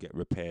things don't get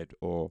repaired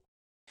or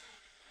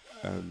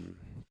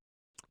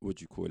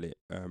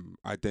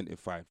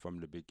identified from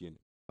the beginning.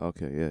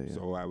 Okay. Yeah.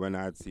 So when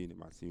I had seen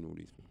him, I'd seen all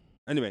these things.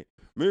 Anyway,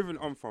 moving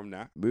on from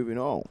that, Moving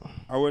on.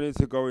 I wanted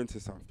to go into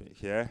something,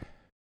 yeah?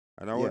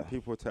 And I want Yeah.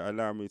 people to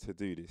allow me to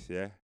do this,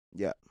 yeah?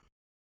 Yeah.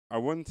 I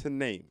want to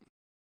name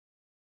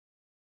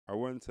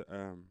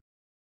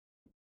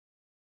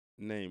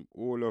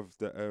all of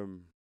the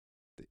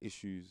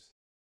issues.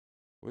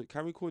 What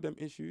can we call them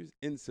issues?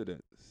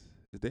 Incidents.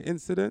 Is there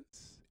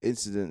incidents?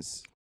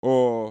 Incidents.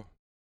 Or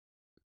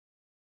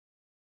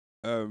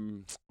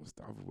what's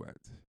the other word?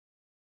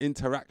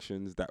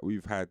 Interactions that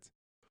we've had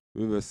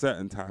with a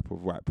certain type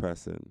of white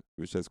person,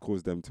 which has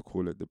caused them to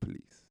call it the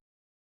police.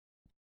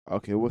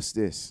 Okay. What's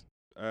this?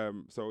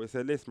 So it's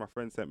a list my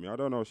friend sent me. I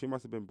don't know. She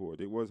must have been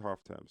bored. It was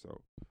half term,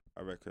 so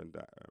I reckon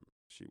that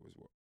she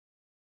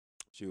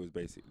was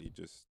basically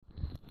she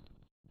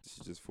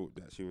just thought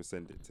that she would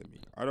send it to me.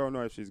 I don't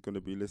know if she's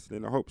gonna be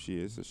listening. I hope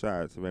she is. So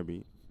shout out to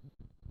Remy.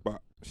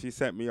 But she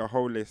sent me a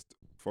whole list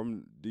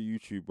from the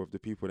YouTube of the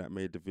people that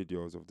made the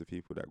videos of the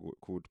people that got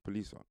called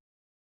police on.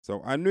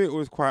 So I knew it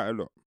was quite a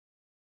lot,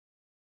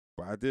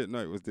 but I didn't know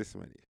it was this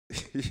many.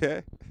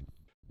 Yeah.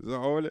 So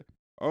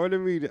I want to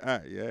read it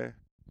out. Yeah.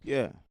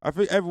 Yeah. I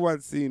think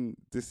everyone's seen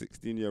this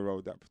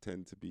 16-year-old that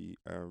pretended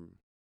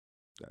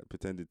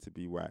to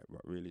be white,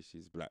 but really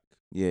she's black.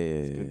 Yeah.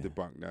 It's Yeah. been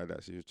debunked now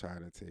that she was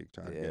trying to get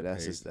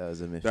That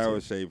was a myth. That too.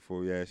 was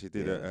shameful. Yeah, she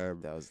did a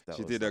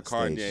that did a on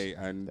Kanye stage.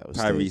 and That was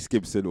Tyrese staged.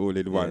 Gibson all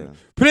in one. Yeah.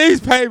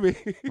 Please pay me.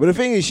 But the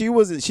thing is, she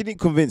didn't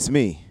convince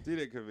me. She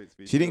didn't convince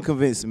me. She didn't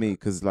convince me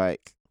because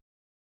like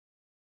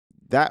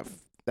that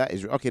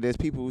is okay. There's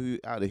people who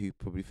out there who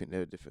probably think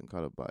they're a different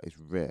color, but it's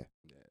rare.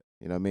 Yeah.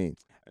 You know what I mean?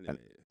 Anyway,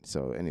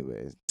 So,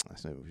 anyways,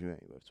 that's not what we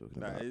ain't worth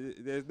talking like,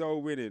 about. there's no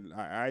winning.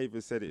 I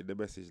even said it in the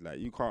message. Like,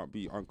 you can't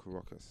beat Uncle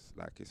Ruckus.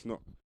 Like, it's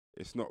not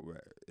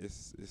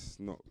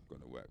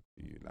gonna work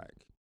for you.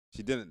 Like,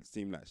 she didn't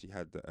seem like she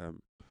had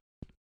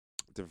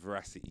the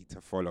veracity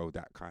to follow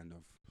that kind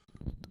of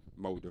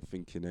mode of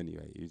thinking.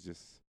 Anyway, you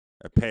just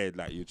appeared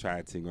like you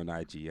tried thing on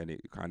IG and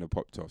it kind of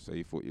popped off. So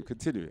you thought you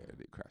continue it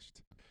and it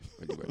crashed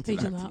when you went to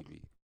Who'd you live mark?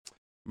 TV.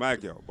 My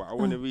girl, but I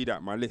want to read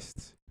out my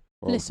list.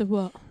 Of List of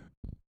what?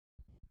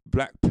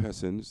 black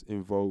persons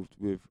involved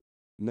with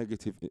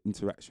negative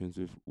interactions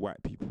with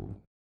white people,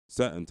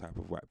 certain type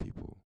of white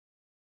people.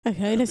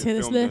 Okay, let's hear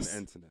this Filmed on list. the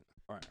internet.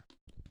 All right.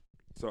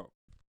 So,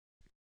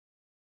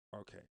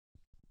 okay.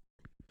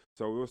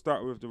 So we'll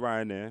start with the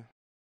Ryanair.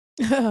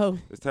 Oh,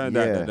 It's turned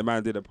out Yeah. that the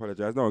man did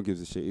apologise. No one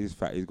gives a shit. He's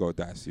fat. He's got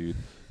that suit.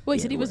 well, he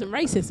Yeah, said he wasn't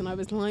whatever. racist, and I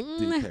was like,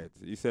 Dickhead.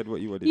 He said what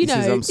you wanted. You He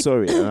says, know- I'm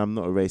sorry, and I'm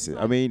not a racist.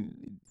 I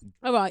mean,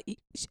 all right,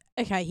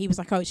 okay. He was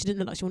like, oh, she didn't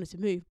look like she wanted to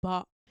move,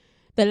 but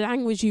the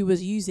language you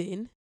was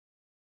using,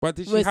 But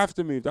did she was- have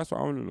to move? That's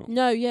what I want to know.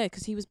 no, yeah,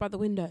 because he was by the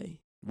window.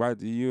 Why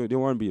do you didn't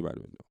want to be by the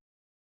window?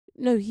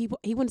 No, he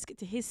wanted to get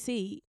to his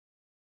seat,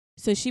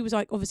 so she was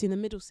like obviously in the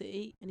middle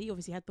seat, and he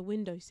obviously had the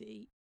window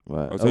seat.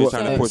 right. Oh, so he's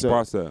trying to push so,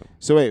 past her.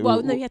 so wait,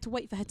 Well, no, he had to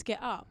wait for her to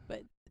get up,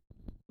 but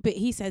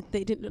he said that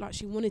it didn't look like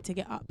she wanted to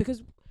get up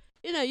because,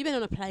 you know, you've been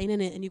on a plane,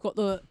 innit, and you've got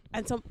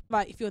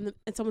if you're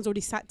and someone's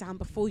already sat down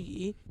before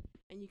you,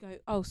 and you go,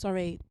 oh,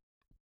 sorry,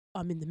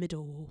 I'm in the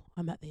middle, or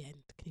I'm at the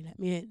end, can you let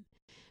me in?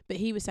 But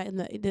he was saying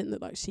that it didn't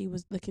look like she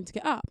was looking to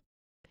get up.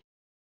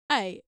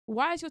 hey,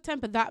 why is your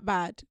temper that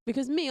bad?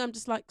 Because me, I'm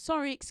just like,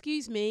 sorry,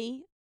 excuse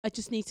me, I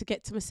just need to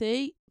get to my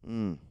seat.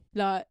 Mm.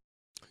 Like,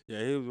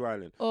 Yeah, he was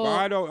wilding. But Or-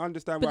 I don't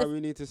understand but why the- we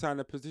need to sign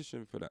a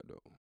position for that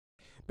though.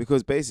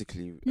 Because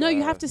basically, no,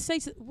 you have to say,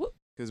 Because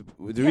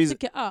you the have reason, to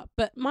get up.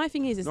 But my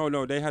thing is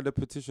No, they had a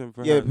petition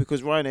for yeah, her.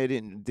 because Ryanair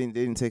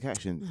didn't take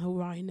action. oh,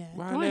 Ryanair.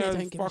 Ryanair Ryanair is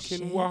don't give a fucking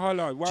shit.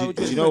 wahala. Why Do, would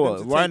do you expect know them what?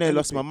 to take Ryanair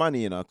lost my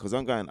anything? money, because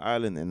I'm going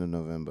Ireland in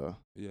November,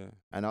 Yeah.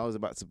 and I was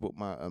about to book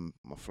my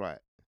flight,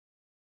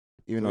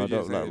 even Well, though I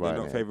yeah, don't like they're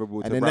not Ryanair. favourable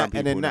to And then brown and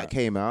then people, that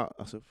came out.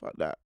 I said, "Fuck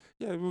that."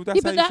 Yeah, well, that's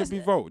but how you should be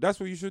vote. That's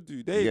what you should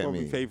do. They You ain't get gonna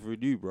be me?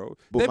 favouring you, bro. Book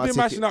They've my been ticket.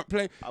 mashing up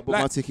play. I booked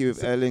Like, my ticket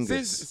with Aer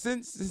Lingus.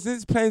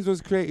 Since planes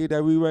was created,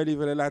 that we weren't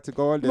even allowed to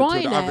go on there till the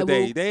Ryanair other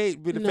day. will- They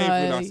ain't been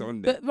favouring us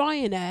on there. But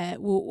Ryanair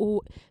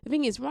will. The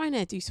thing is,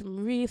 Ryanair do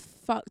some really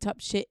fucked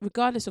up shit,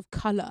 regardless of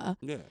colour.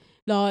 Yeah,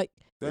 Like,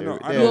 they're They're-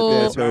 not. they're- I know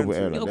they're not terrible banned to.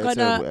 airline. you're They're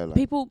terrible gonna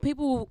airline.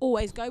 people will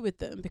always go with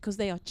them because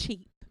they are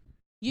cheap.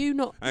 You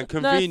not And no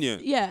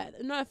convenient. yeah,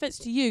 no offense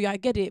to you, I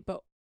get it,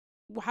 but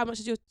how much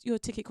does your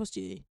ticket cost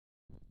you?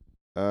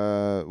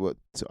 What,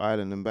 to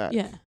Ireland and back?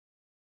 Yeah,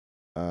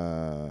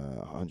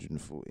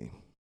 140.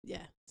 yeah.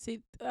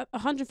 See,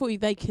 140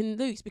 they can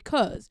lose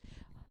because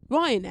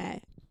Ryanair.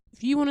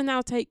 If you want to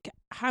now take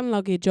hand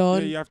luggage Yeah,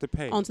 on you have to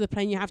pay. onto the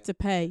plane, you have to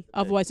pay.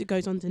 Otherwise, it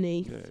goes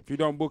underneath. Yeah, if you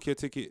don't book your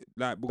ticket,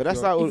 like book But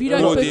that's your, like If you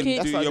don't book boarding, it-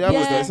 that's do like your that was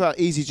boarding. that's like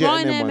EasyJet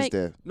and them Ryanair ones make-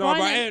 there. No, but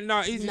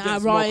Ryanair- easy Nah,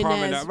 Jet's more calm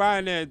than that.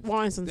 Ryanair's- Ryanair,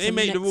 Wines on they some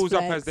make the next rules up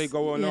flex. as they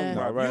go along. Yeah.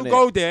 Nah, You Ryanair-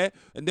 go there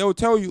and they'll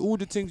tell you all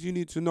the things you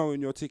need to know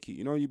in your ticket.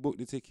 You know, you book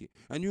the ticket,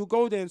 and you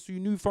go there and see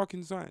new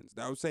fucking signs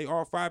that will say,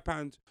 "Oh,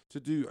 £5 to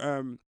do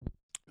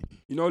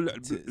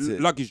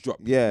luggage drop."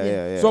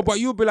 Yeah. So, but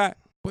you'll be like,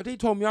 "But they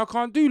told me I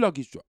can't do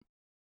luggage drop."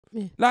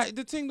 Yeah. Like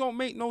the thing don't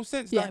make no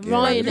sense. Yeah, like,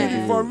 Ryanair- it's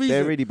really for a reason.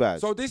 They're really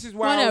bad. So this is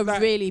why I Ryanair was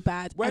like, really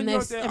bad, when and, you're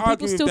there's- there and people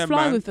arguing still with them,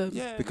 fly man, with them.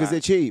 yeah, because like, they're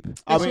cheap. They're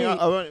I mean,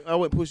 cheap. I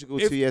went Portugal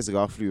If- 2 years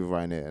ago. I flew with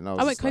Ryanair, and I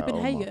was I went just like,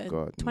 Copenhagen, oh my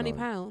God,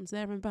 £20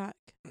 there and back.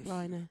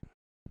 Ryanair.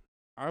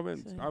 I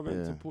went So- to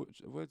Yeah.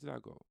 Portugal. Where did I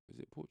go? Is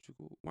it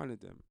Portugal? One of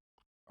them.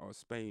 Or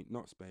Spain,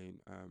 not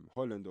Spain,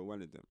 Holland or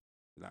one of them.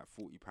 Like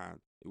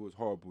 £40. It was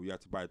horrible. You had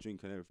to buy a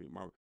drink and everything.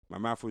 My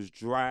mouth was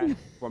dry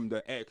from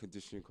the air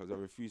conditioning because I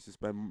refused to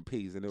spend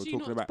peas, and they were Do you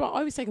talking not- about. but I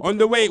always take a On bottle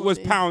the of way it water was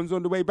with me. pounds,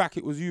 on the way back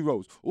it was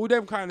euros. All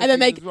them kind of And then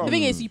things they, as well. the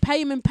thing is, you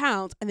pay them in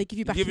pounds and they give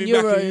you back give in you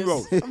back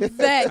euros. in euros. I'm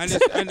vexed.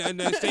 and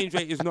the exchange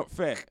rate is not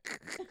fair.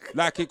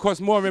 Like it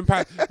costs more in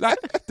pounds. Like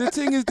the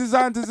thing is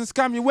designed as a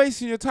scam. You're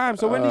wasting your time.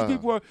 So when these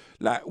people are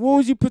like, what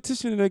was you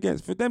petitioning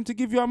against? For them to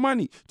give you your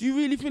money? Do you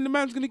really think the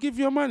man's gonna give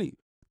you your money?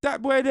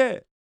 That boy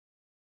there.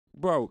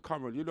 Bro,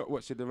 come on, you're not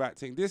watching the right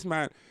thing. This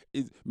man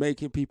is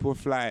making people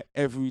fly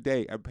every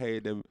day and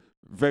paying them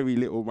very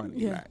little money.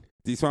 Yeah. Like,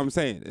 do you see what I'm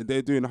saying?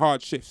 They're doing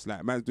hard shifts.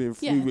 Like, man's doing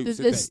 3 yeah, weeks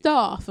the a day.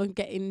 staff are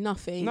getting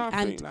nothing.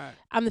 Nothing. Like,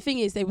 And the thing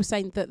is, they were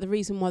saying that the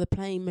reason why the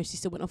plane mostly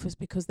still went off is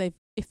because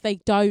if they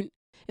don't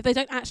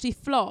actually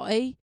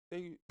fly,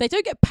 they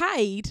don't get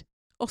paid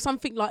or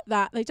something like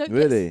that. They don't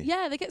Really?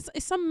 They get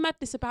it's some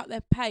madness about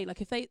their pay.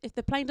 Like if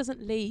the plane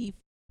doesn't leave,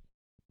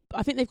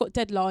 I think they've got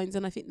deadlines,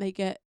 and I think they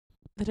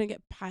don't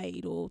get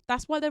paid, or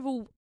that's why they're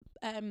all.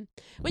 When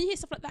you hear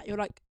stuff like that, you're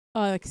like,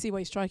 oh, I can see why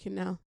you're striking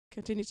now.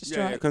 Continue to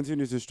strike. yeah,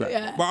 continue to strike.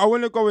 Yeah. But I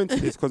want to go into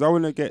this because I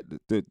want to get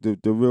the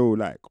real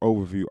like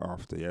overview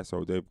after. Yeah,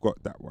 so they've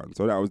got that one.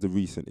 So that was the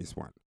recentest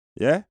one.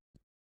 Yeah.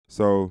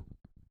 So,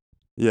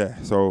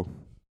 yeah. So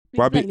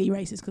Barbie- Blatantly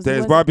racist because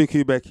there's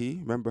Barbecue Becky.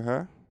 Remember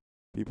her?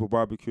 People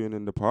barbecuing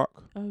in the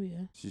park. Oh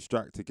yeah. She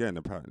striked again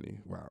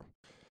apparently. Wow.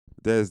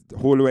 There's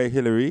Holloway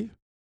Hillary.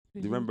 Do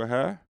Mhm. you remember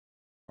her?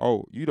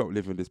 Oh, you don't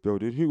live in this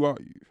building. Who are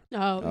you?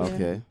 Oh yeah.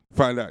 Okay.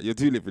 Find out you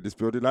do live in this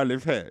building. I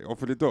live here.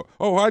 Open the door.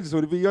 Oh, I just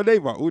want to be your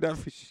neighbor. All that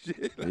fishy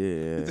shit. Like,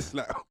 Yeah. Just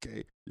like,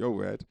 okay, you're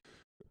weird.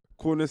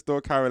 Corner store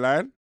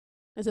Caroline.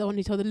 That's the one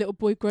who told the little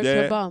boy grow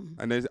Yeah. her bum.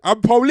 And there's,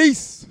 I'm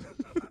police.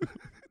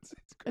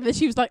 And then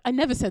she was like, I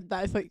never said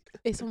that. It's like,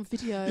 it's on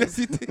video. Yes,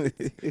 he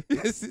did.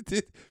 Yes, he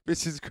did.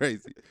 Bitch is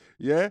crazy.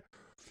 Yeah.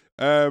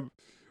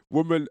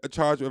 Woman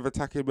charged with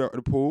attacking him at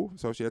the pool.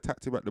 So she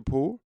attacked him at the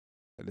pool.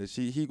 And then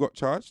he got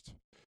charged.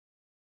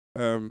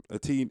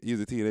 He's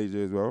a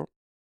teenager as well.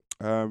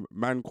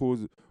 Man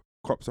calls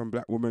cops on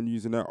black woman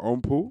using her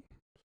own pool.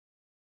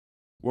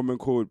 Woman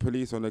called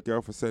police on a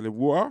girl for selling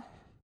water.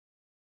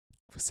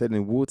 For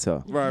selling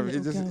water. Yeah, Right,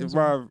 little it just girls,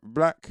 right,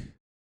 black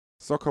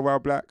soccer while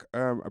black.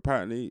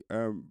 Apparently,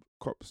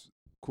 cops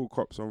call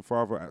cops on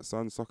father at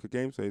son soccer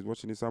game. So he's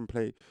watching his son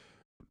play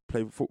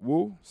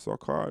football,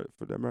 soccer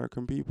for the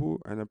American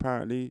people, and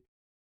apparently,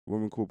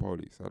 woman called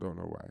police. I don't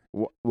know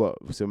why. What?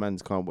 So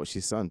man's can't watch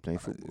his son playing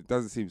football. It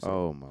doesn't seem so.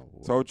 Oh my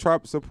word. So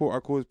Trump supporter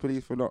calls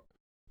police for not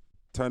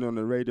turning on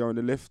the radio in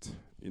the lift.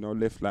 You know,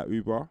 lift like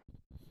Uber.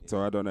 So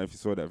I don't know if you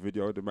saw that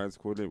video. The man's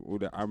called him all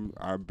that I'm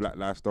black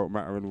lives don't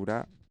matter and all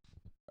that.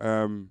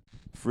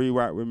 3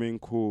 white women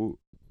call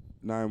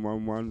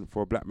 911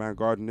 for a black man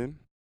gardening.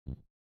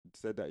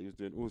 Said that he was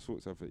doing all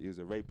sorts of it. He was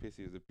a rapist,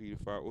 he was a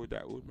paedophile, all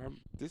that. Man,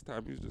 this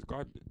time he was just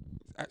gardening.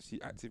 He's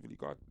actually actively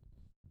gardening.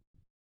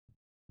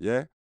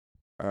 Yeah.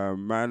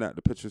 Man at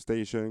the petrol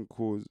station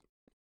calls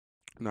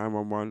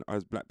 911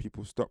 as black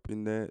people stopped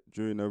in there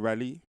during a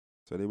rally.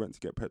 So they went to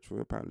get petrol.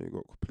 Apparently,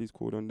 got police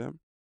called on them.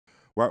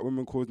 White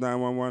woman calls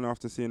 911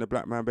 after seeing a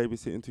black man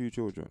babysitting 2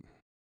 children.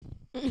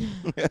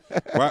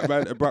 White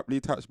man abruptly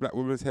touched black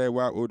woman's hair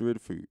while ordering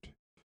food.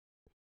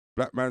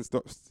 Black man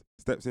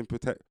steps in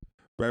protect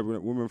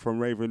pregnant woman from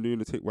raving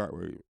lunatic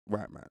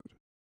white man.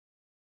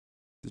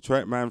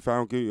 Detroit man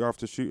found guilty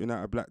after shooting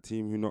at a black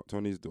team who knocked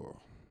on his door.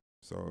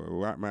 So a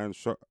white man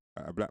shot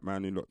at a black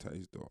man who knocked at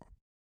his door.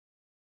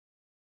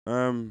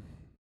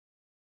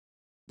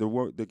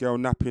 The girl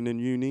napping in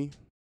uni.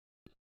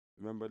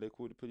 Remember they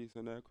called the police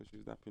on her because she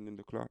was napping in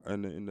the class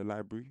and in the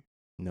library.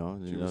 No,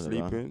 She was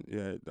sleeping.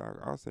 Yeah,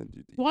 I'll send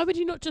you these. Why would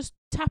you not just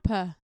tap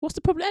her? What's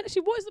the problem?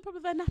 Actually, what is the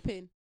problem with her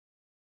napping?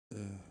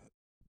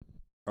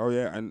 Oh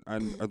yeah, and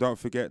don't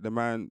forget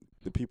the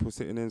people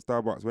sitting in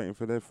Starbucks waiting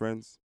for their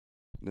friends.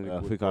 I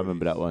think I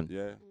remember that one.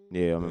 Yeah,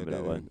 I remember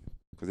that one.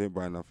 Because they ain't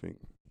buying nothing.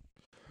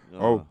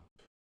 Oh,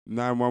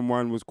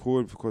 911 was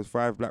called because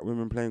 5 black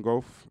women playing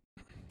golf.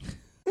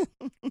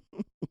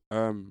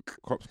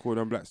 Cops called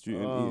on black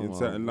student eating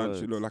certain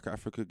lunch. It looked like an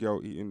African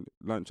girl eating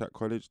lunch at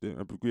college. They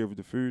didn't agree with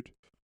the food,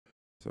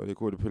 so they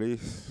called the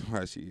police.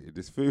 Why is she eating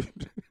this food?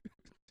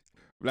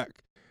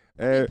 Black.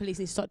 Police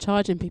need to start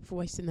charging people for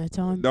wasting their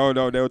time.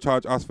 No, they'll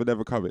charge us for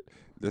never coming.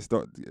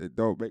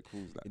 Don't make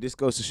rules like that. This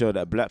goes to show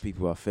that black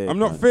people are feared. I'm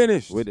not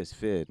finished. We're just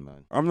feared,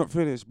 man. I'm not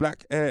finished.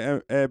 Black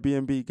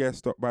Airbnb guest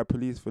stopped by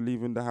police for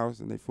leaving the house,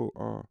 and they thought,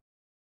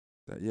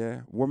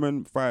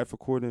 woman fired for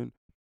calling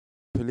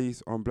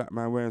police on black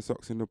man wearing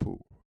socks in the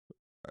pool.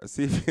 A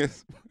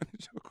CVS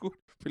manager called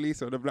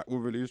police on a black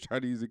woman who was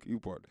trying to use a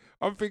coupon.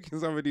 I'm thinking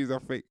some of these are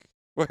fake.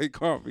 Well, it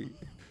can't be.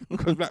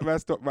 Because black man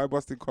stopped by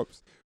Boston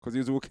cops because he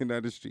was walking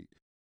down the street.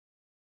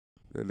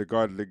 Then the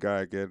guy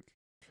again.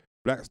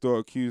 Black store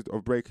accused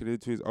of breaking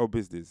into his own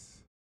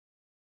business.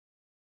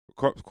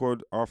 Cops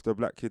called after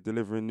black kid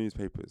delivering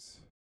newspapers.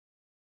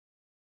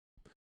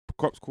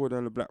 Cops called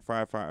on a black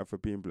firefighter for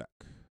being black.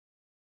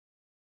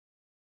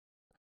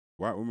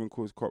 White woman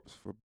calls cops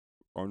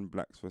on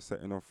blacks for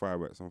setting off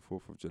fireworks on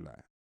 4th of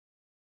July.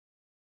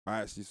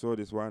 I actually saw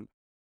this one.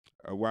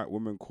 A white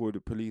woman called the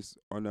police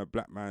on a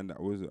black man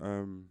that was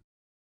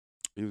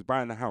he was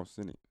buying a house,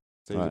 innit?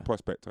 So he's a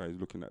prospector. He's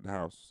looking at the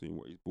house, seeing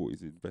what he's bought,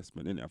 his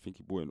investment in it. I think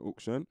he bought an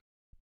auction.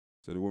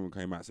 So the woman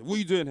came out and said, "What are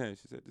you doing here?"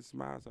 She said, "This is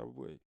my house, I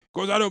bought it."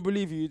 Because I don't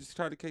believe you. You just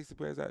tried to case the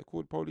players out.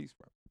 Called police,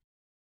 bro.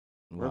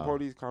 When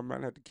police come,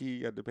 man had the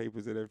key, had the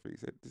papers and everything. He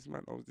said, "This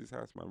man owns this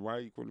house, man. Why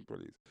are you calling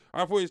police?"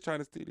 I thought he was trying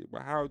to steal it,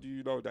 but how do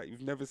you know that?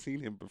 You've never seen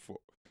him before.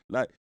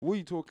 Like, what are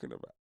you talking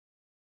about?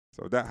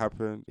 So that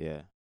happened.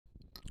 Yeah.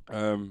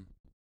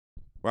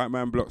 White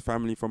man blocked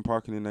family from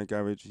parking in their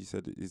garage. He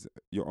said,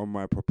 "You're on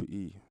my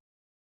property."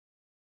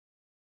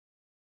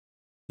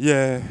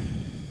 Yeah.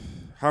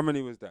 How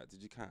many was that?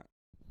 Did you count?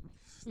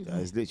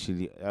 That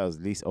was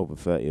at least over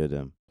 30 of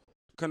them.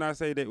 Can I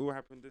say they all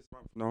happened this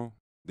month? No.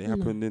 They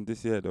happened in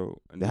this year,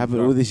 though. And they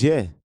happened all this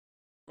year?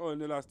 Oh, in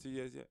the last 2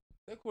 years, yeah.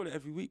 They call it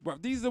every week,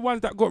 but these are the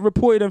ones that got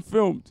reported and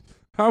filmed.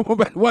 How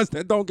about the ones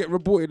that don't get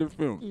reported and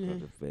filmed?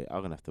 I'm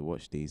going to have to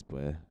watch these,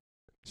 boy.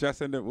 Should I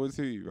send them all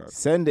to you, bro?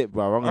 Send it,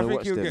 bro. I'm going to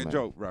watch them, I think you'll get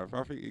joked, bro.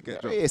 I think you'll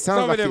get joked. It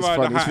sounds like it's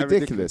funny. It's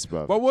ridiculous,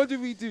 bro. But what do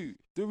we do?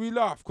 Do we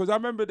laugh? Because I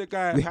remember the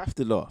guy... We have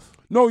to laugh.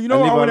 No, you know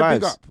what I want to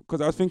big up?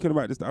 Because I was thinking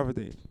about this the other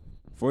day.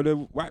 For the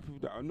white people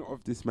that are not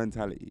of this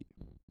mentality,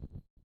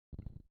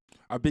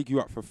 I big you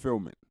up for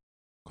filming.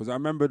 Because I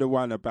remember the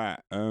one about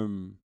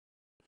the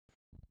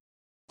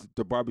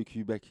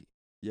barbecue Becky.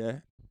 Yeah?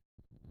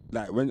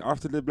 Like, when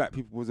after the black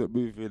people wasn't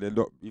moving and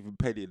not even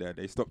petty there,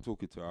 they stopped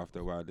talking to her after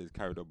a while. They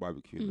carried on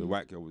barbecue. The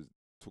white girl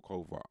took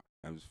over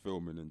and was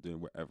filming and doing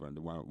whatever. And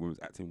the white woman was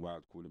acting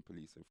wild, calling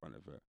police in front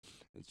of her.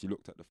 And she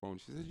looked at the phone.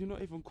 She said, "You're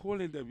not even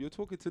calling them. You're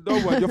talking to no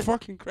one. You're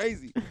fucking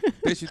crazy."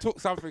 Then she took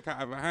something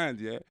out of her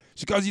hand, yeah?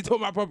 She goes, "You took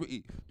my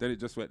property." Then it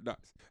just went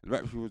nuts. The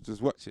black people would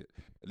just watch it.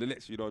 And the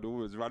next thing you know, the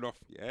woman's run off,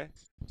 yeah?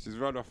 She's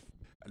run off.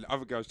 And the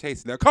other girl's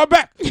chasing her. "Come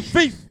back!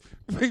 Thief!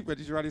 Thief!" And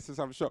she's running into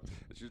some shop.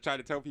 And she was trying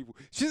to tell people,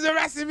 "She's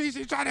arresting me.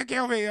 She's trying to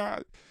kill me."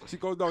 She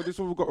goes, "No, this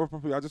woman got my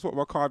property. I just want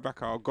my card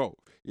back. I'll go."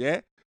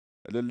 Yeah?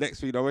 And the next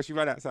thing you know, when she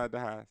ran outside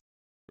the house,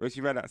 when she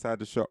ran outside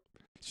the shop,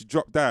 she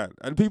dropped down.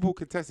 And people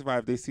can testify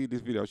if they see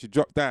this video. She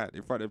dropped down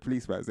in front of the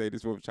policeman saying,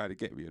 "This woman's trying to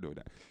get me," and all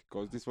that.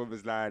 Because this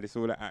woman's lying. It's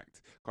all an act.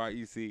 Can't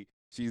you see?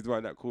 She's the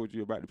one that called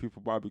you about the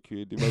people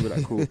barbecuing. Do you remember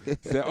that call?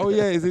 She said, "Oh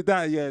yeah, is it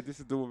that? Yeah, this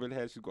is the woman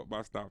here. She got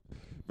my stuff."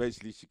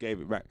 Eventually, she gave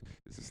it back.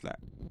 It's just like,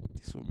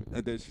 this woman.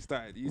 And then she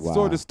started. You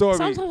saw the story.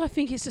 Sometimes I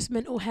think it's just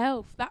mental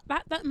health.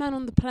 That man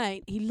on the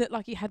plane, he looked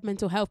like he had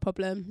mental health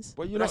problems.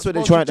 Well, that's what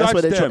they're trying. That's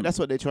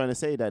what they're trying to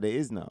say that it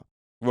is now.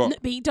 What? No,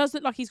 but he does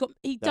look like he's got.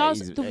 He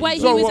does the way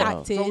he was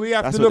acting. So we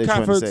have to look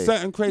out for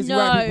certain crazy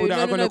white people that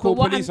are going to call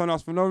police on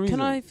us for no reason.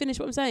 Can I finish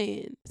what I'm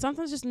saying?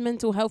 Sometimes just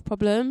mental health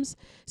problems.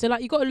 So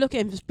like you got to look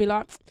at him and just be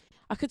like,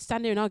 I could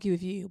stand here and argue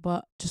with you,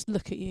 but just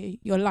look at you.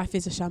 Your life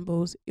is a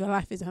shambles. Your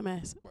life is a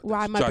mess.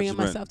 Why am I bringing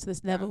judgment. myself to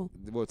this level?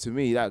 Well, to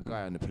me, that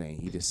guy on the plane,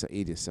 he just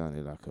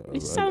sounded like a. He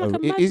just sounded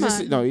like a he's just,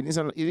 madman. no, he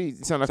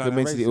didn't sound like a Sounded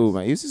mentally racist. ill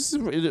man. He was just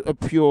a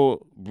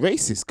pure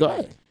racist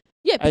guy.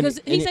 Yeah, And- because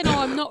and he it- said, "No,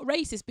 I'm not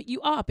racist," but you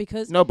are,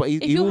 because No, but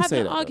if he you're will say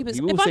having that. arguments,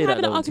 He will if I'm say that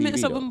having an on argument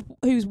with TV, though. someone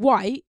who's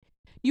white,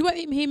 you won't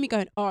even hear me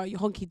going, "Oh, you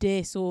honky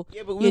this," or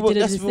Yeah, but you we won't,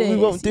 did that's this, what we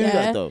won't do yeah?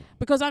 that though.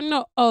 because I'm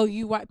not. Oh,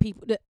 you white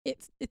people.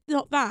 It's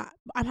not that.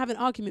 I'm having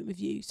an argument with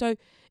you. So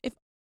if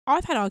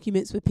I've had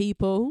arguments with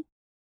people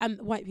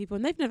and white people,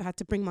 and they've never had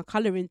to bring my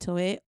colour into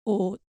it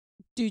or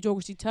do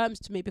geography terms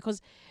to me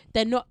because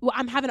they're not. Well,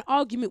 I'm having an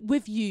argument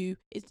with you.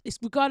 It's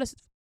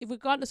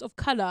regardless of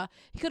colour.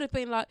 He could have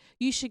been like,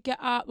 "You should get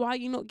up. Why are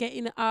you not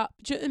getting it up?"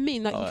 Do you know what I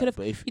mean? Like, you could have.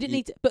 But if You didn't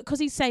need to, but because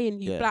he's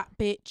saying you Yeah. black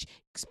bitch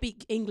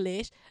speak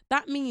English,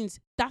 that means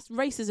that's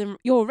racism.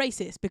 You're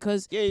racist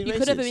because Yeah, he's you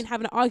could have racist. been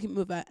having an argument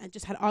with her and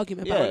just had an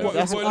argument Yeah, about what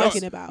that's you're what-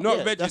 arguing about. Not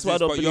Yeah, prejudice, that's why I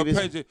don't but you're,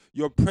 believe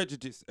you're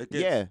prejudiced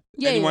against Yeah.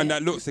 Yeah, anyone yeah.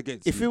 that looks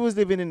against If you. we was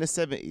living in the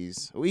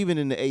 70s or even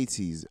in the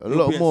 80s, a It'll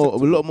lot be more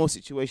acceptable.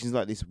 situations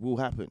like this will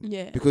happen.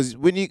 Yeah. Because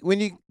when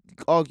you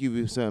argue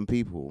with certain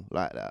people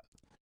like that,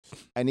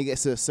 and it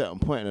gets to a certain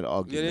point in the yeah,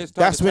 argument, they start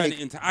that's to when turn it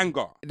it into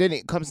anger. then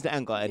it comes to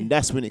anger, and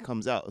that's when it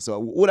comes out.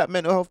 So all that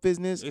mental health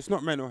business, It's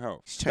not mental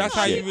health. It's That's chatting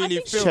how shit. you really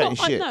I think feel. Chatting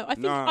I shit. know. I think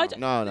Nah. I don't,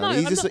 no, no,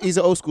 he's I'm just not- he's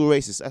an old school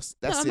racist. That's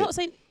no, I'm it. not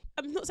saying.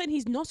 I'm not saying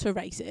he's not a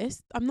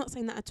racist. I'm not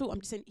saying that at all. I'm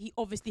just saying he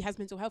obviously has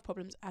mental health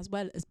problems as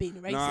well as being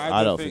a racist. No,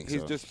 I don't think think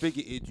he's so. just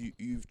bigoted.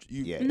 You.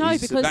 Yeah, No,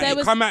 he's- because like, there it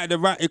was come out of the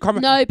right. It come.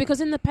 no,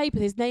 because in the paper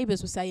his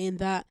neighbours were saying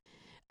that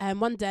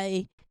one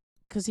day,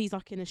 because he's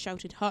like in a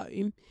sheltered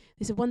home,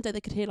 they said one day they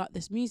could hear like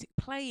this music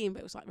playing, but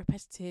it was like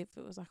repetitive.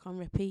 It was like on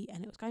repeat,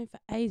 and it was going for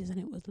ages, and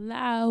it was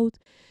loud.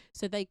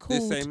 So they This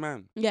called. same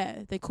man.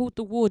 Yeah, they called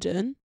the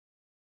warden.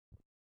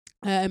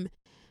 And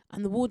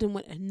the warden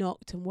went and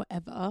knocked and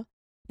whatever,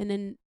 and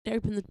then they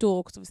opened the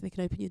door because obviously they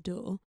can open your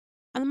door,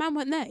 and the man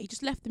went there. He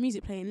just left the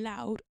music playing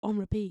loud on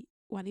repeat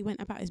while he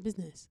went about his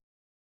business.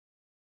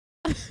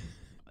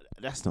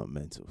 That's not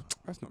mental.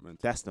 That's not mental.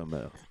 That's not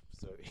mental.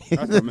 Sorry,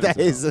 That's not that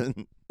mental.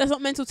 isn't. That's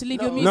not mental to leave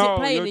your No. music No,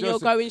 playing you're and you're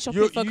just- going shopping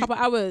you're- for a you- couple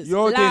of hours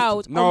you're just-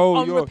 loud no,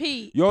 on you're-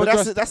 repeat. You're But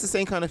just that's the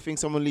same kind of thing.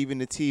 Someone leaving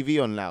the TV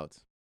on loud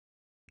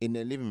in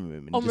their living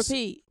room and On just,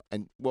 repeat.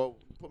 and well,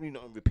 probably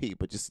not on repeat,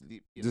 but just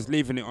just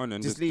leaving it on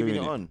and just just leaving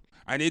doing it on.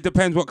 And it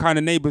depends what kind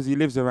of neighbours he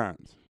lives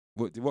around.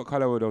 What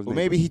colour were those? Or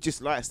maybe he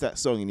just likes that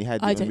song and he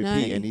had I it on don't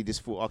repeat know. and he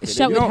just thought, okay, It's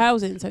let me- sheltered know-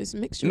 housing, so it's a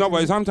mixture. No, of but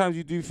them. sometimes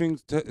you do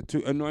things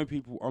to annoy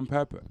people on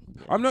purpose.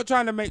 I'm not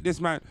trying to make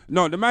this man.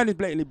 No, the man is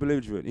blatantly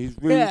belligerent. He's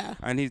rude Yeah.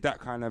 and he's that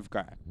kind of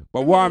guy.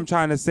 But what I'm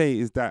trying to say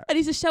is that And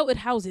he's a sheltered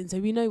housing, so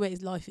we know where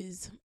his life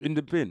is. in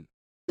the bin,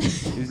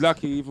 he's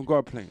lucky he even got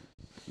a plane.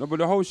 No, but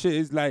the whole shit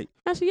is like,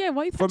 Actually, yeah,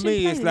 why are you For patching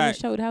me, a it's plane in like-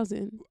 sheltered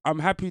housing? I'm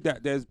happy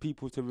that there's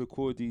people to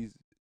record these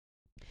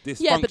dysfunctions.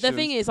 Yeah, but the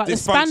thing is, like, the dysfunctions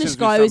Spanish with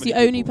guy some was of the the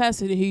only people.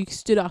 person who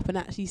stood up and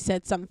actually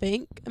said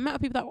something. The amount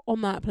of people that were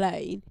on that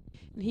plane,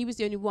 and he was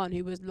the only one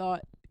who was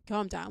like,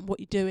 calm down, what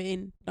you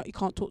doing? Like, you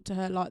can't talk to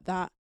her like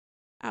that.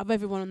 Out of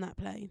everyone on that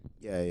plane.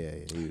 Yeah. he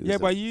was Yeah, a-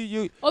 but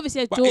you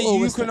Obviously, her but daughter you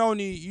was can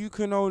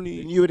only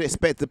And you would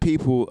expect the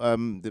people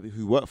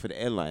who work for the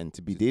airline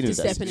to be dealing with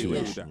To that step in it, yeah.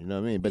 situation. You know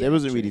what I mean? But Yeah, they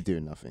wasn't true. really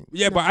doing nothing.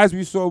 Yeah, No. but as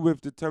we saw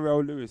with the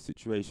Terrell Lewis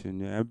situation,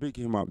 yeah, and big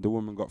him up, the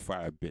woman got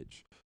fired,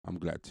 bitch. I'm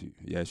glad too.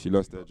 Yeah, she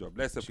lost her job.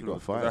 Let's She applaud.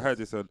 got 'cause I fired. heard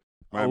this on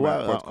my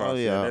wow.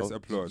 podcast. Yeah, let's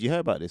applaud. You heard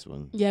about this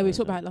one? Yeah, we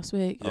talked about it last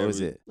week. Oh, is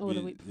it? Or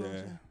the week before. Yeah.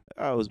 yeah.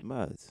 I was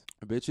mad.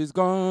 Bitch is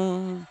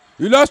gone.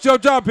 You lost your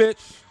job, bitch.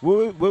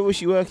 Where was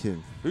she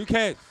working? Who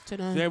cares?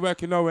 Dunno. She ain't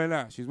working nowhere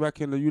now. She's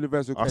working the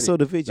Universal I Credit. saw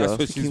the video. That's I was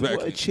what she's thinking, what a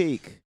working.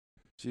 cheek.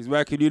 She's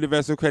working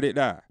Universal Credit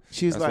now.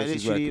 She was That's like what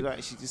she's literally working.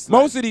 like she just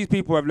Most of these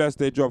people have lost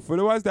their job. For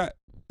the ones that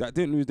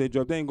didn't lose their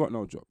job, they ain't got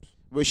no jobs.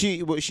 But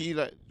she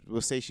like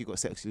will say she got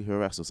sexually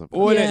harassed or something.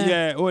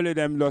 Yeah. All of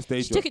them lost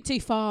their She job. took it too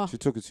far. She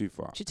took it too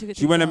far. She took it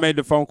She too went far. and made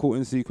the phone call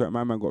in secret.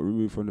 My man got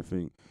removed from the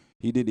thing.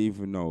 He didn't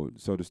even know.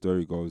 So the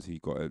story goes, he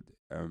got a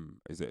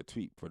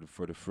tweet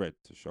for the thread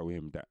to show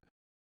him that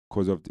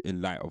because of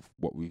in light of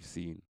what we've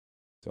seen.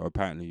 So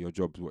apparently your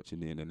job's watching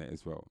the internet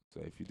as well.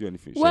 So if you do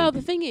anything, Well, the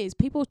shady- thing is,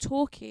 people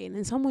talking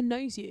and someone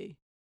knows you.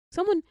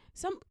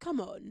 Come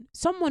on.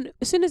 Someone,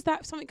 as soon as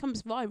something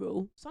comes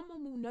viral,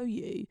 someone will know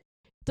you.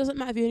 Doesn't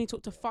matter if you only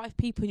talk to 5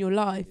 people in your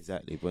life.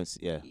 Exactly. Once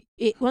Once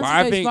But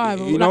I it goes think,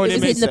 viral, you know like what it it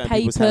was makes in the certain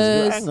people's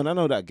hands. papers. Hang on, I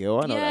know that girl.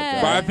 I know that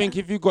Yeah. But guy. I think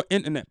if you got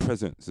internet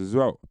presence as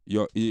well,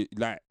 you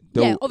like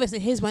Yeah, obviously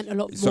his went a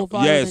lot so, more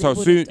viral. yeah, than so it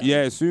would soon, have done.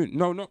 yeah, soon.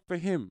 No, not for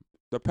him.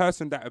 The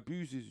person that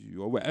abuses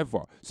you or whatever.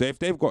 So if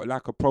they've got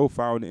like a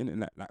profile on the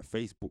internet, like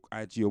Facebook,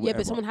 IG, or whatever. Yeah,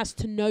 but someone has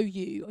to know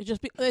you. Or just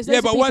there's Yeah,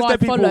 loads but of once people I the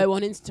people- follow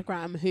on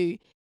Instagram who,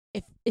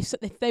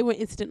 if they were an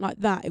incident like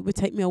that, it would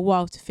take me a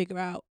while to figure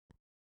out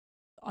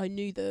I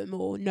knew them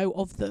or know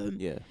of them.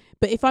 Yeah.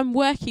 But if I'm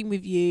working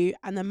with you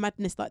and a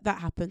madness like that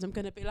happens, I'm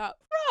gonna be like,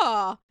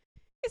 rah,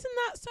 isn't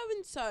that so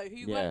and so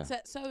who Yeah. works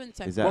at so and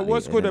so? Exactly. But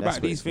what's and good then that's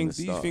about where these it's gonna things?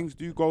 These start. things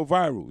do go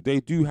viral.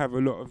 They do have a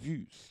lot of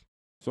views.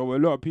 So a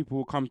lot of people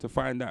will come to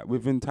find that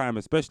within time,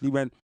 especially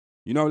when,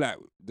 you know, like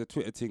the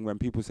Twitter thing, when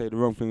people say the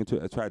wrong thing on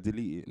Twitter, try to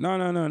delete it.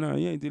 No,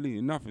 you ain't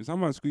deleting nothing.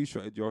 Someone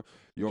screenshotted your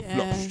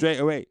flop straight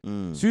away.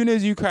 Soon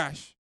as you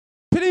crash,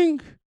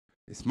 ping,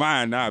 it's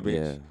mine now, bitch.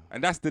 Yeah.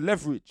 And that's the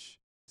leverage.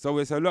 So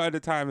it's a lot of the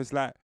time, it's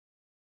like,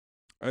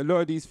 a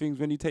lot of these things,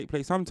 when you take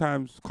place,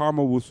 sometimes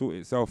karma will sort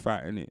itself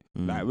out, innit?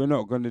 Like, we're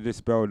not going to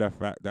dispel the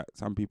fact that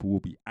some people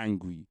will be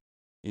angry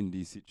in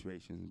these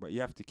situations, but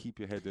you have to keep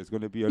your head. There's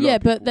going to be a lot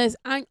of people but there's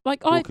like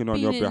talking on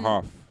your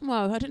behalf.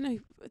 Well, I don't know.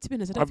 To be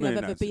honest, I don't think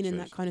I've ever been in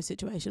that situation. kind of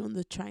situation on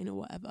the train or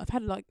whatever. I've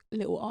had like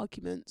little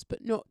arguments,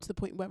 but not to the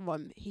point where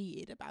I'm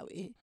heated about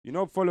it. You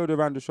know, followed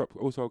around the shop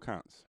also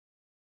counts.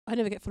 I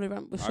never get followed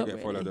around the shop. I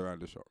get followed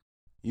around the shop.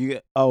 You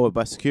get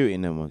by security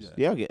in them ones.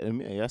 Yeah, I get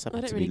them. Yeah, that's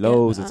happened don't to really me get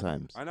loads of that.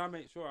 times. And I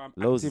make sure I'm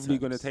Loads of actively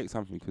going to times. take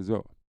something as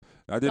well.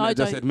 I I didn't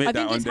just don't. admit I that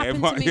think on it's there.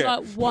 happened but to me yeah.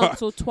 like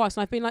once or twice,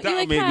 and I've been like,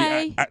 That "You made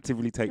okay?" me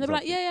actively take And they're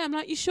like, something. "Yeah." I'm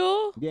like, "You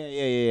sure?"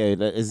 Yeah. Then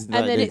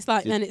then it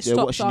they're stops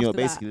watching your after that.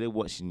 basically they're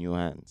watching your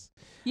hands.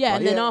 Yeah, But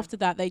and then yeah. after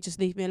that, they just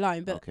leave me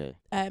alone. But Okay.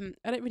 I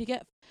don't really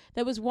get.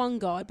 There was one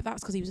guy, but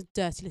that's because he was a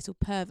dirty little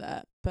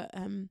pervert. But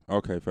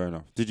Okay, fair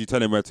enough. Did you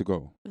tell him where to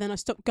go? then I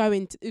stopped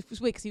going. It was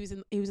weird because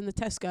he was in the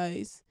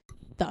Tesco's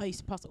that I used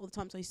to pass all the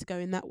time. So I used to go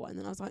in that one,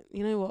 and I was like,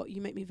 you know what?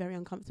 You make me very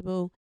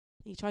uncomfortable.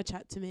 You try to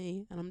chat to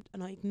me, and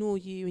I ignore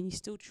you, and you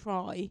still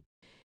try.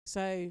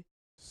 So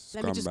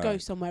let me just go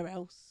Scumbag. somewhere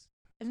else.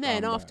 And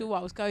then Scumbag. after a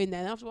while, I was going there,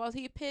 and after a while,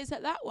 he appears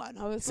at that one.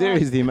 I was like,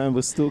 Seriously, man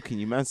was stalking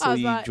you. Man saw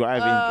was you like,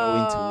 driving,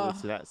 going oh.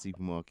 towards that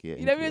supermarket.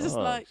 You know, and we were thought, just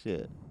like-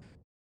 shit.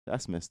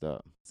 That's messed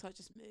up. so I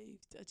just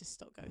moved. I just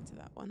stopped going to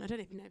that one. I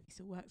don't even know if he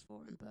still works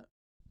for him, but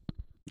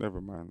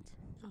Never mind.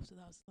 after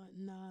that, I was like,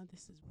 nah,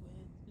 this is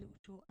weird. Little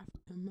short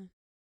African man.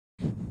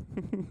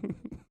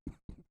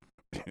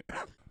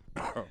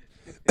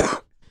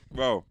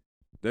 Well,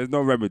 there's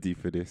no remedy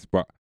for this,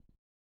 but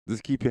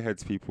just keep your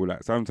heads, people.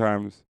 Like,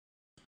 sometimes,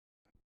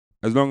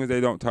 as long as they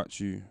don't touch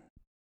you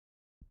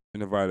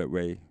in a violent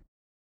way,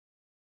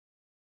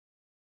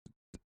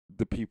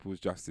 the people's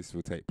justice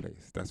will take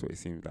place. That's what it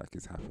seems like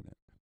is happening.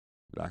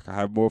 Like, I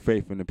have more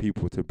faith in the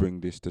people to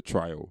bring this to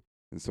trial,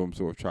 in some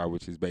sort of trial,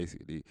 which is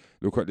basically,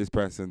 look what this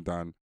person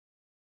done.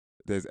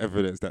 There's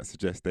evidence that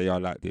suggests they are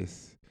like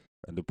this,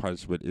 and the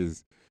punishment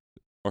is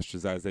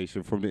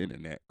ostracization from the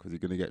internet, because you're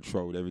going to get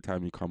trolled every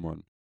time you come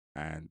on,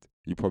 and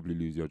you probably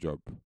lose your job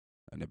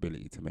and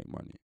ability to make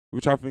money,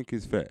 which I think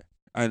is fair.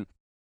 And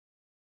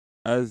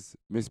as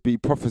Miss B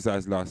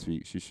prophesied last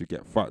week, she should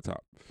get fucked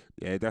up.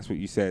 Yeah, that's what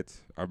you said.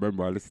 I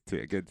remember I listened to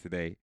it again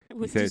today.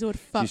 Which said is all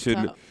fucked should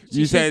up.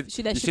 You said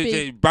there you should should be.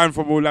 get banned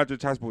from all land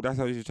transport. That's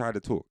how you should try to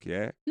talk,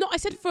 yeah? No, I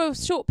said for a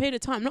short period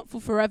of time, not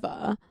for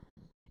forever.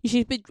 You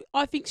should be.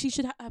 I think she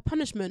should. Her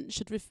punishment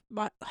should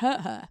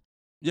hurt her.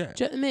 Yeah.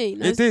 Do you know what I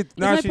mean? It did.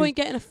 Now There's no she's- point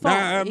getting a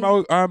Now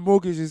fine. her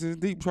mortgage is in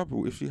deep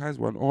trouble if she has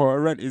one, or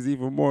her rent is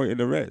even more in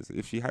arrears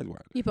if she has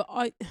one. Yeah, but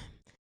I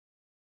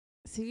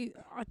see.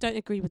 I don't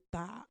agree with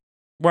that.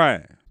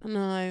 Why?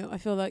 No, I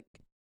feel like,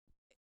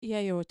 yeah,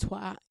 you're a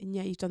twat, and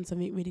yeah, you've done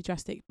something really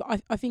drastic.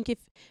 But I think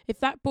if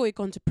that boy had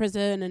gone to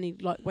prison and he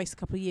like wasted a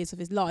couple of years of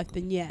his life,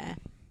 then yeah.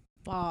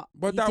 But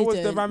he that was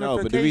the didn't.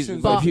 No, but the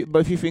reason, ramifications. but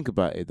if you think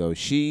about it though,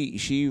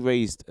 she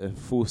raised a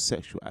false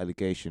sexual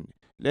allegation.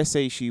 Let's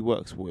say she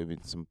works for him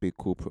in some big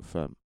corporate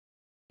firm,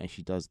 and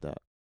she does that.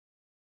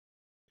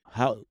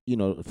 How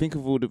think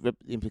of all the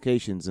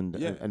implications and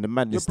Yeah. and the You're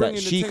madness that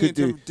bringing she the could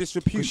thing do. into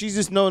disrepute. Because she's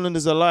just known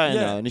as a liar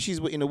Yeah. now, and if she's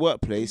in a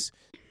workplace,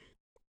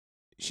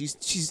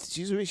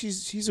 she's a risk.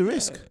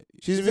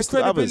 She's a risk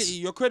Your to credibility, others.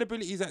 your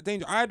credibility is at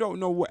danger. I don't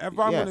know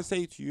whatever I'm Yeah. gonna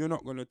say to you. You're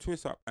not gonna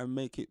twist up and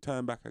make it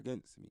turn back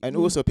against me. And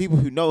also, people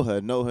who know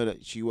her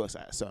that she works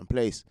at a certain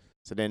place.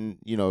 So then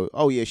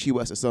oh yeah, she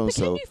works at so and But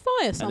can so. you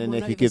fire someone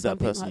then if you over give that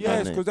something person like that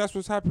Yes, that? because that's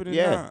what's happening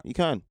Yeah, now. you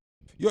can.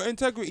 Your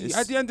integrity, It's-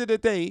 at the end of the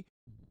day,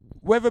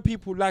 whether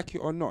people like it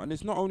or not, and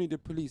it's not only the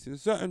police, in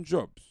certain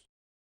jobs,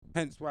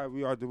 hence why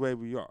we are the way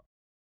we are,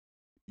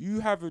 you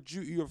have a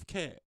duty of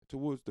care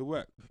towards the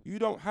work. You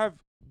don't have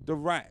the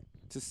right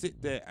to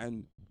sit there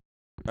and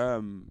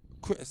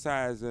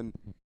criticize and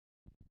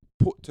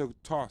put to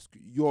task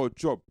your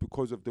job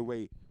because of the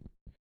way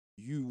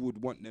you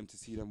would want them to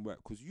see them work,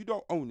 because you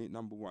don't own it,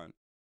 number one,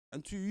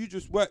 and two, you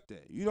just work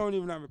there. You don't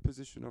even have a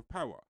position of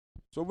power.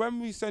 So when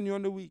we send you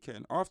on the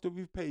weekend, after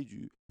we've paid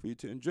you for you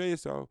to enjoy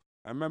yourself,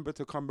 and remember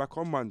to come back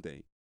on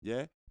Monday,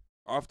 yeah,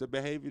 after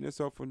behaving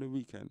yourself on the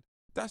weekend,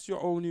 that's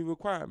your only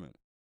requirement.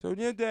 So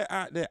when they're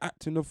out there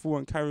acting a fool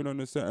and carrying on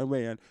a certain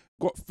way and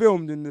got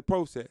filmed in the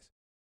process,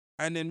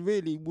 and then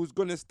really was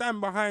going to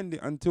stand behind it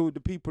until the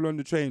people on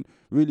the train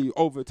really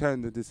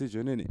overturned the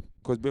decision, innit?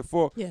 Because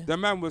before, Yeah. the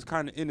man was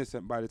kind of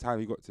innocent by the time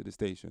he got to the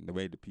station, the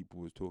way the people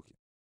was talking.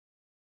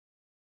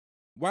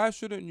 Why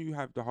shouldn't you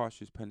have the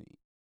harshest penalty?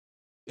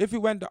 If it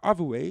went the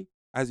other way,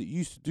 as it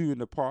used to do in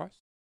the past,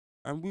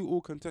 and we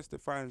all can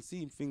testify and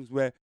see things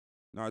where,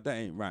 no, that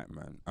ain't right,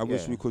 man. I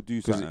wish Yeah. we could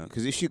do something.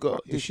 Because if she got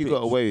Fuck this got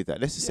bitch. away with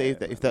that, let's just say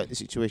Yeah, if that the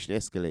situation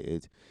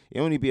escalated, it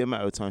only be a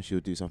matter of time she'll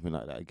do something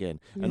like that again.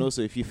 And Yeah.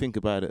 also, if you think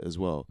about it as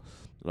well,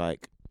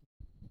 like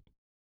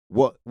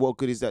what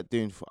good is that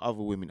doing for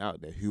other women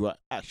out there who are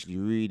actually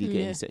really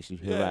getting Yeah. sexually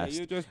Yeah, harassed?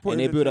 you're just And putting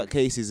they the build thing- up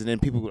cases, and then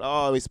people go,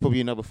 "Oh, it's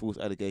probably another false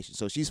allegation."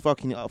 So she's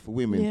fucking it up for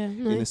women, Yeah,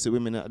 no. innocent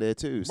women out there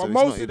too. So But it's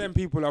most not of even- them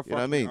people are you know what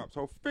I fucking mean? up.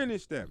 So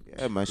finish them.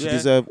 Yeah, man, she Yeah.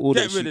 deserved all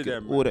Get that rid she of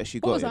them, all man. that she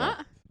got. What was you know?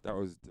 that? That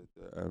was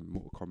the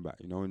Mortal Kombat.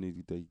 You know, when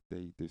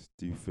they just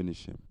do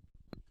finish him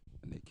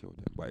and they killed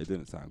him, but it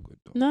didn't sound good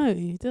though. No,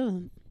 you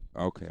didn't.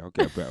 Okay, I'll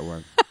get a better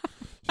one.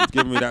 She's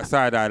giving me that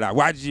side eye, like,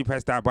 why did you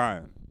press that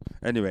button?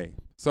 Anyway,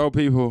 so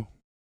people,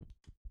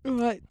 All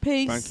right,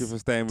 peace. thank you for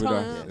staying with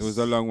us. Time. It was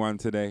a long one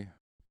today,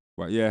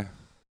 but yeah,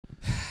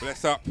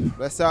 bless up.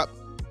 Bless up.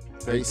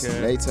 Take Peace.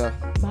 care. Later.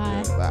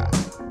 Bye.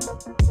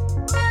 Bye.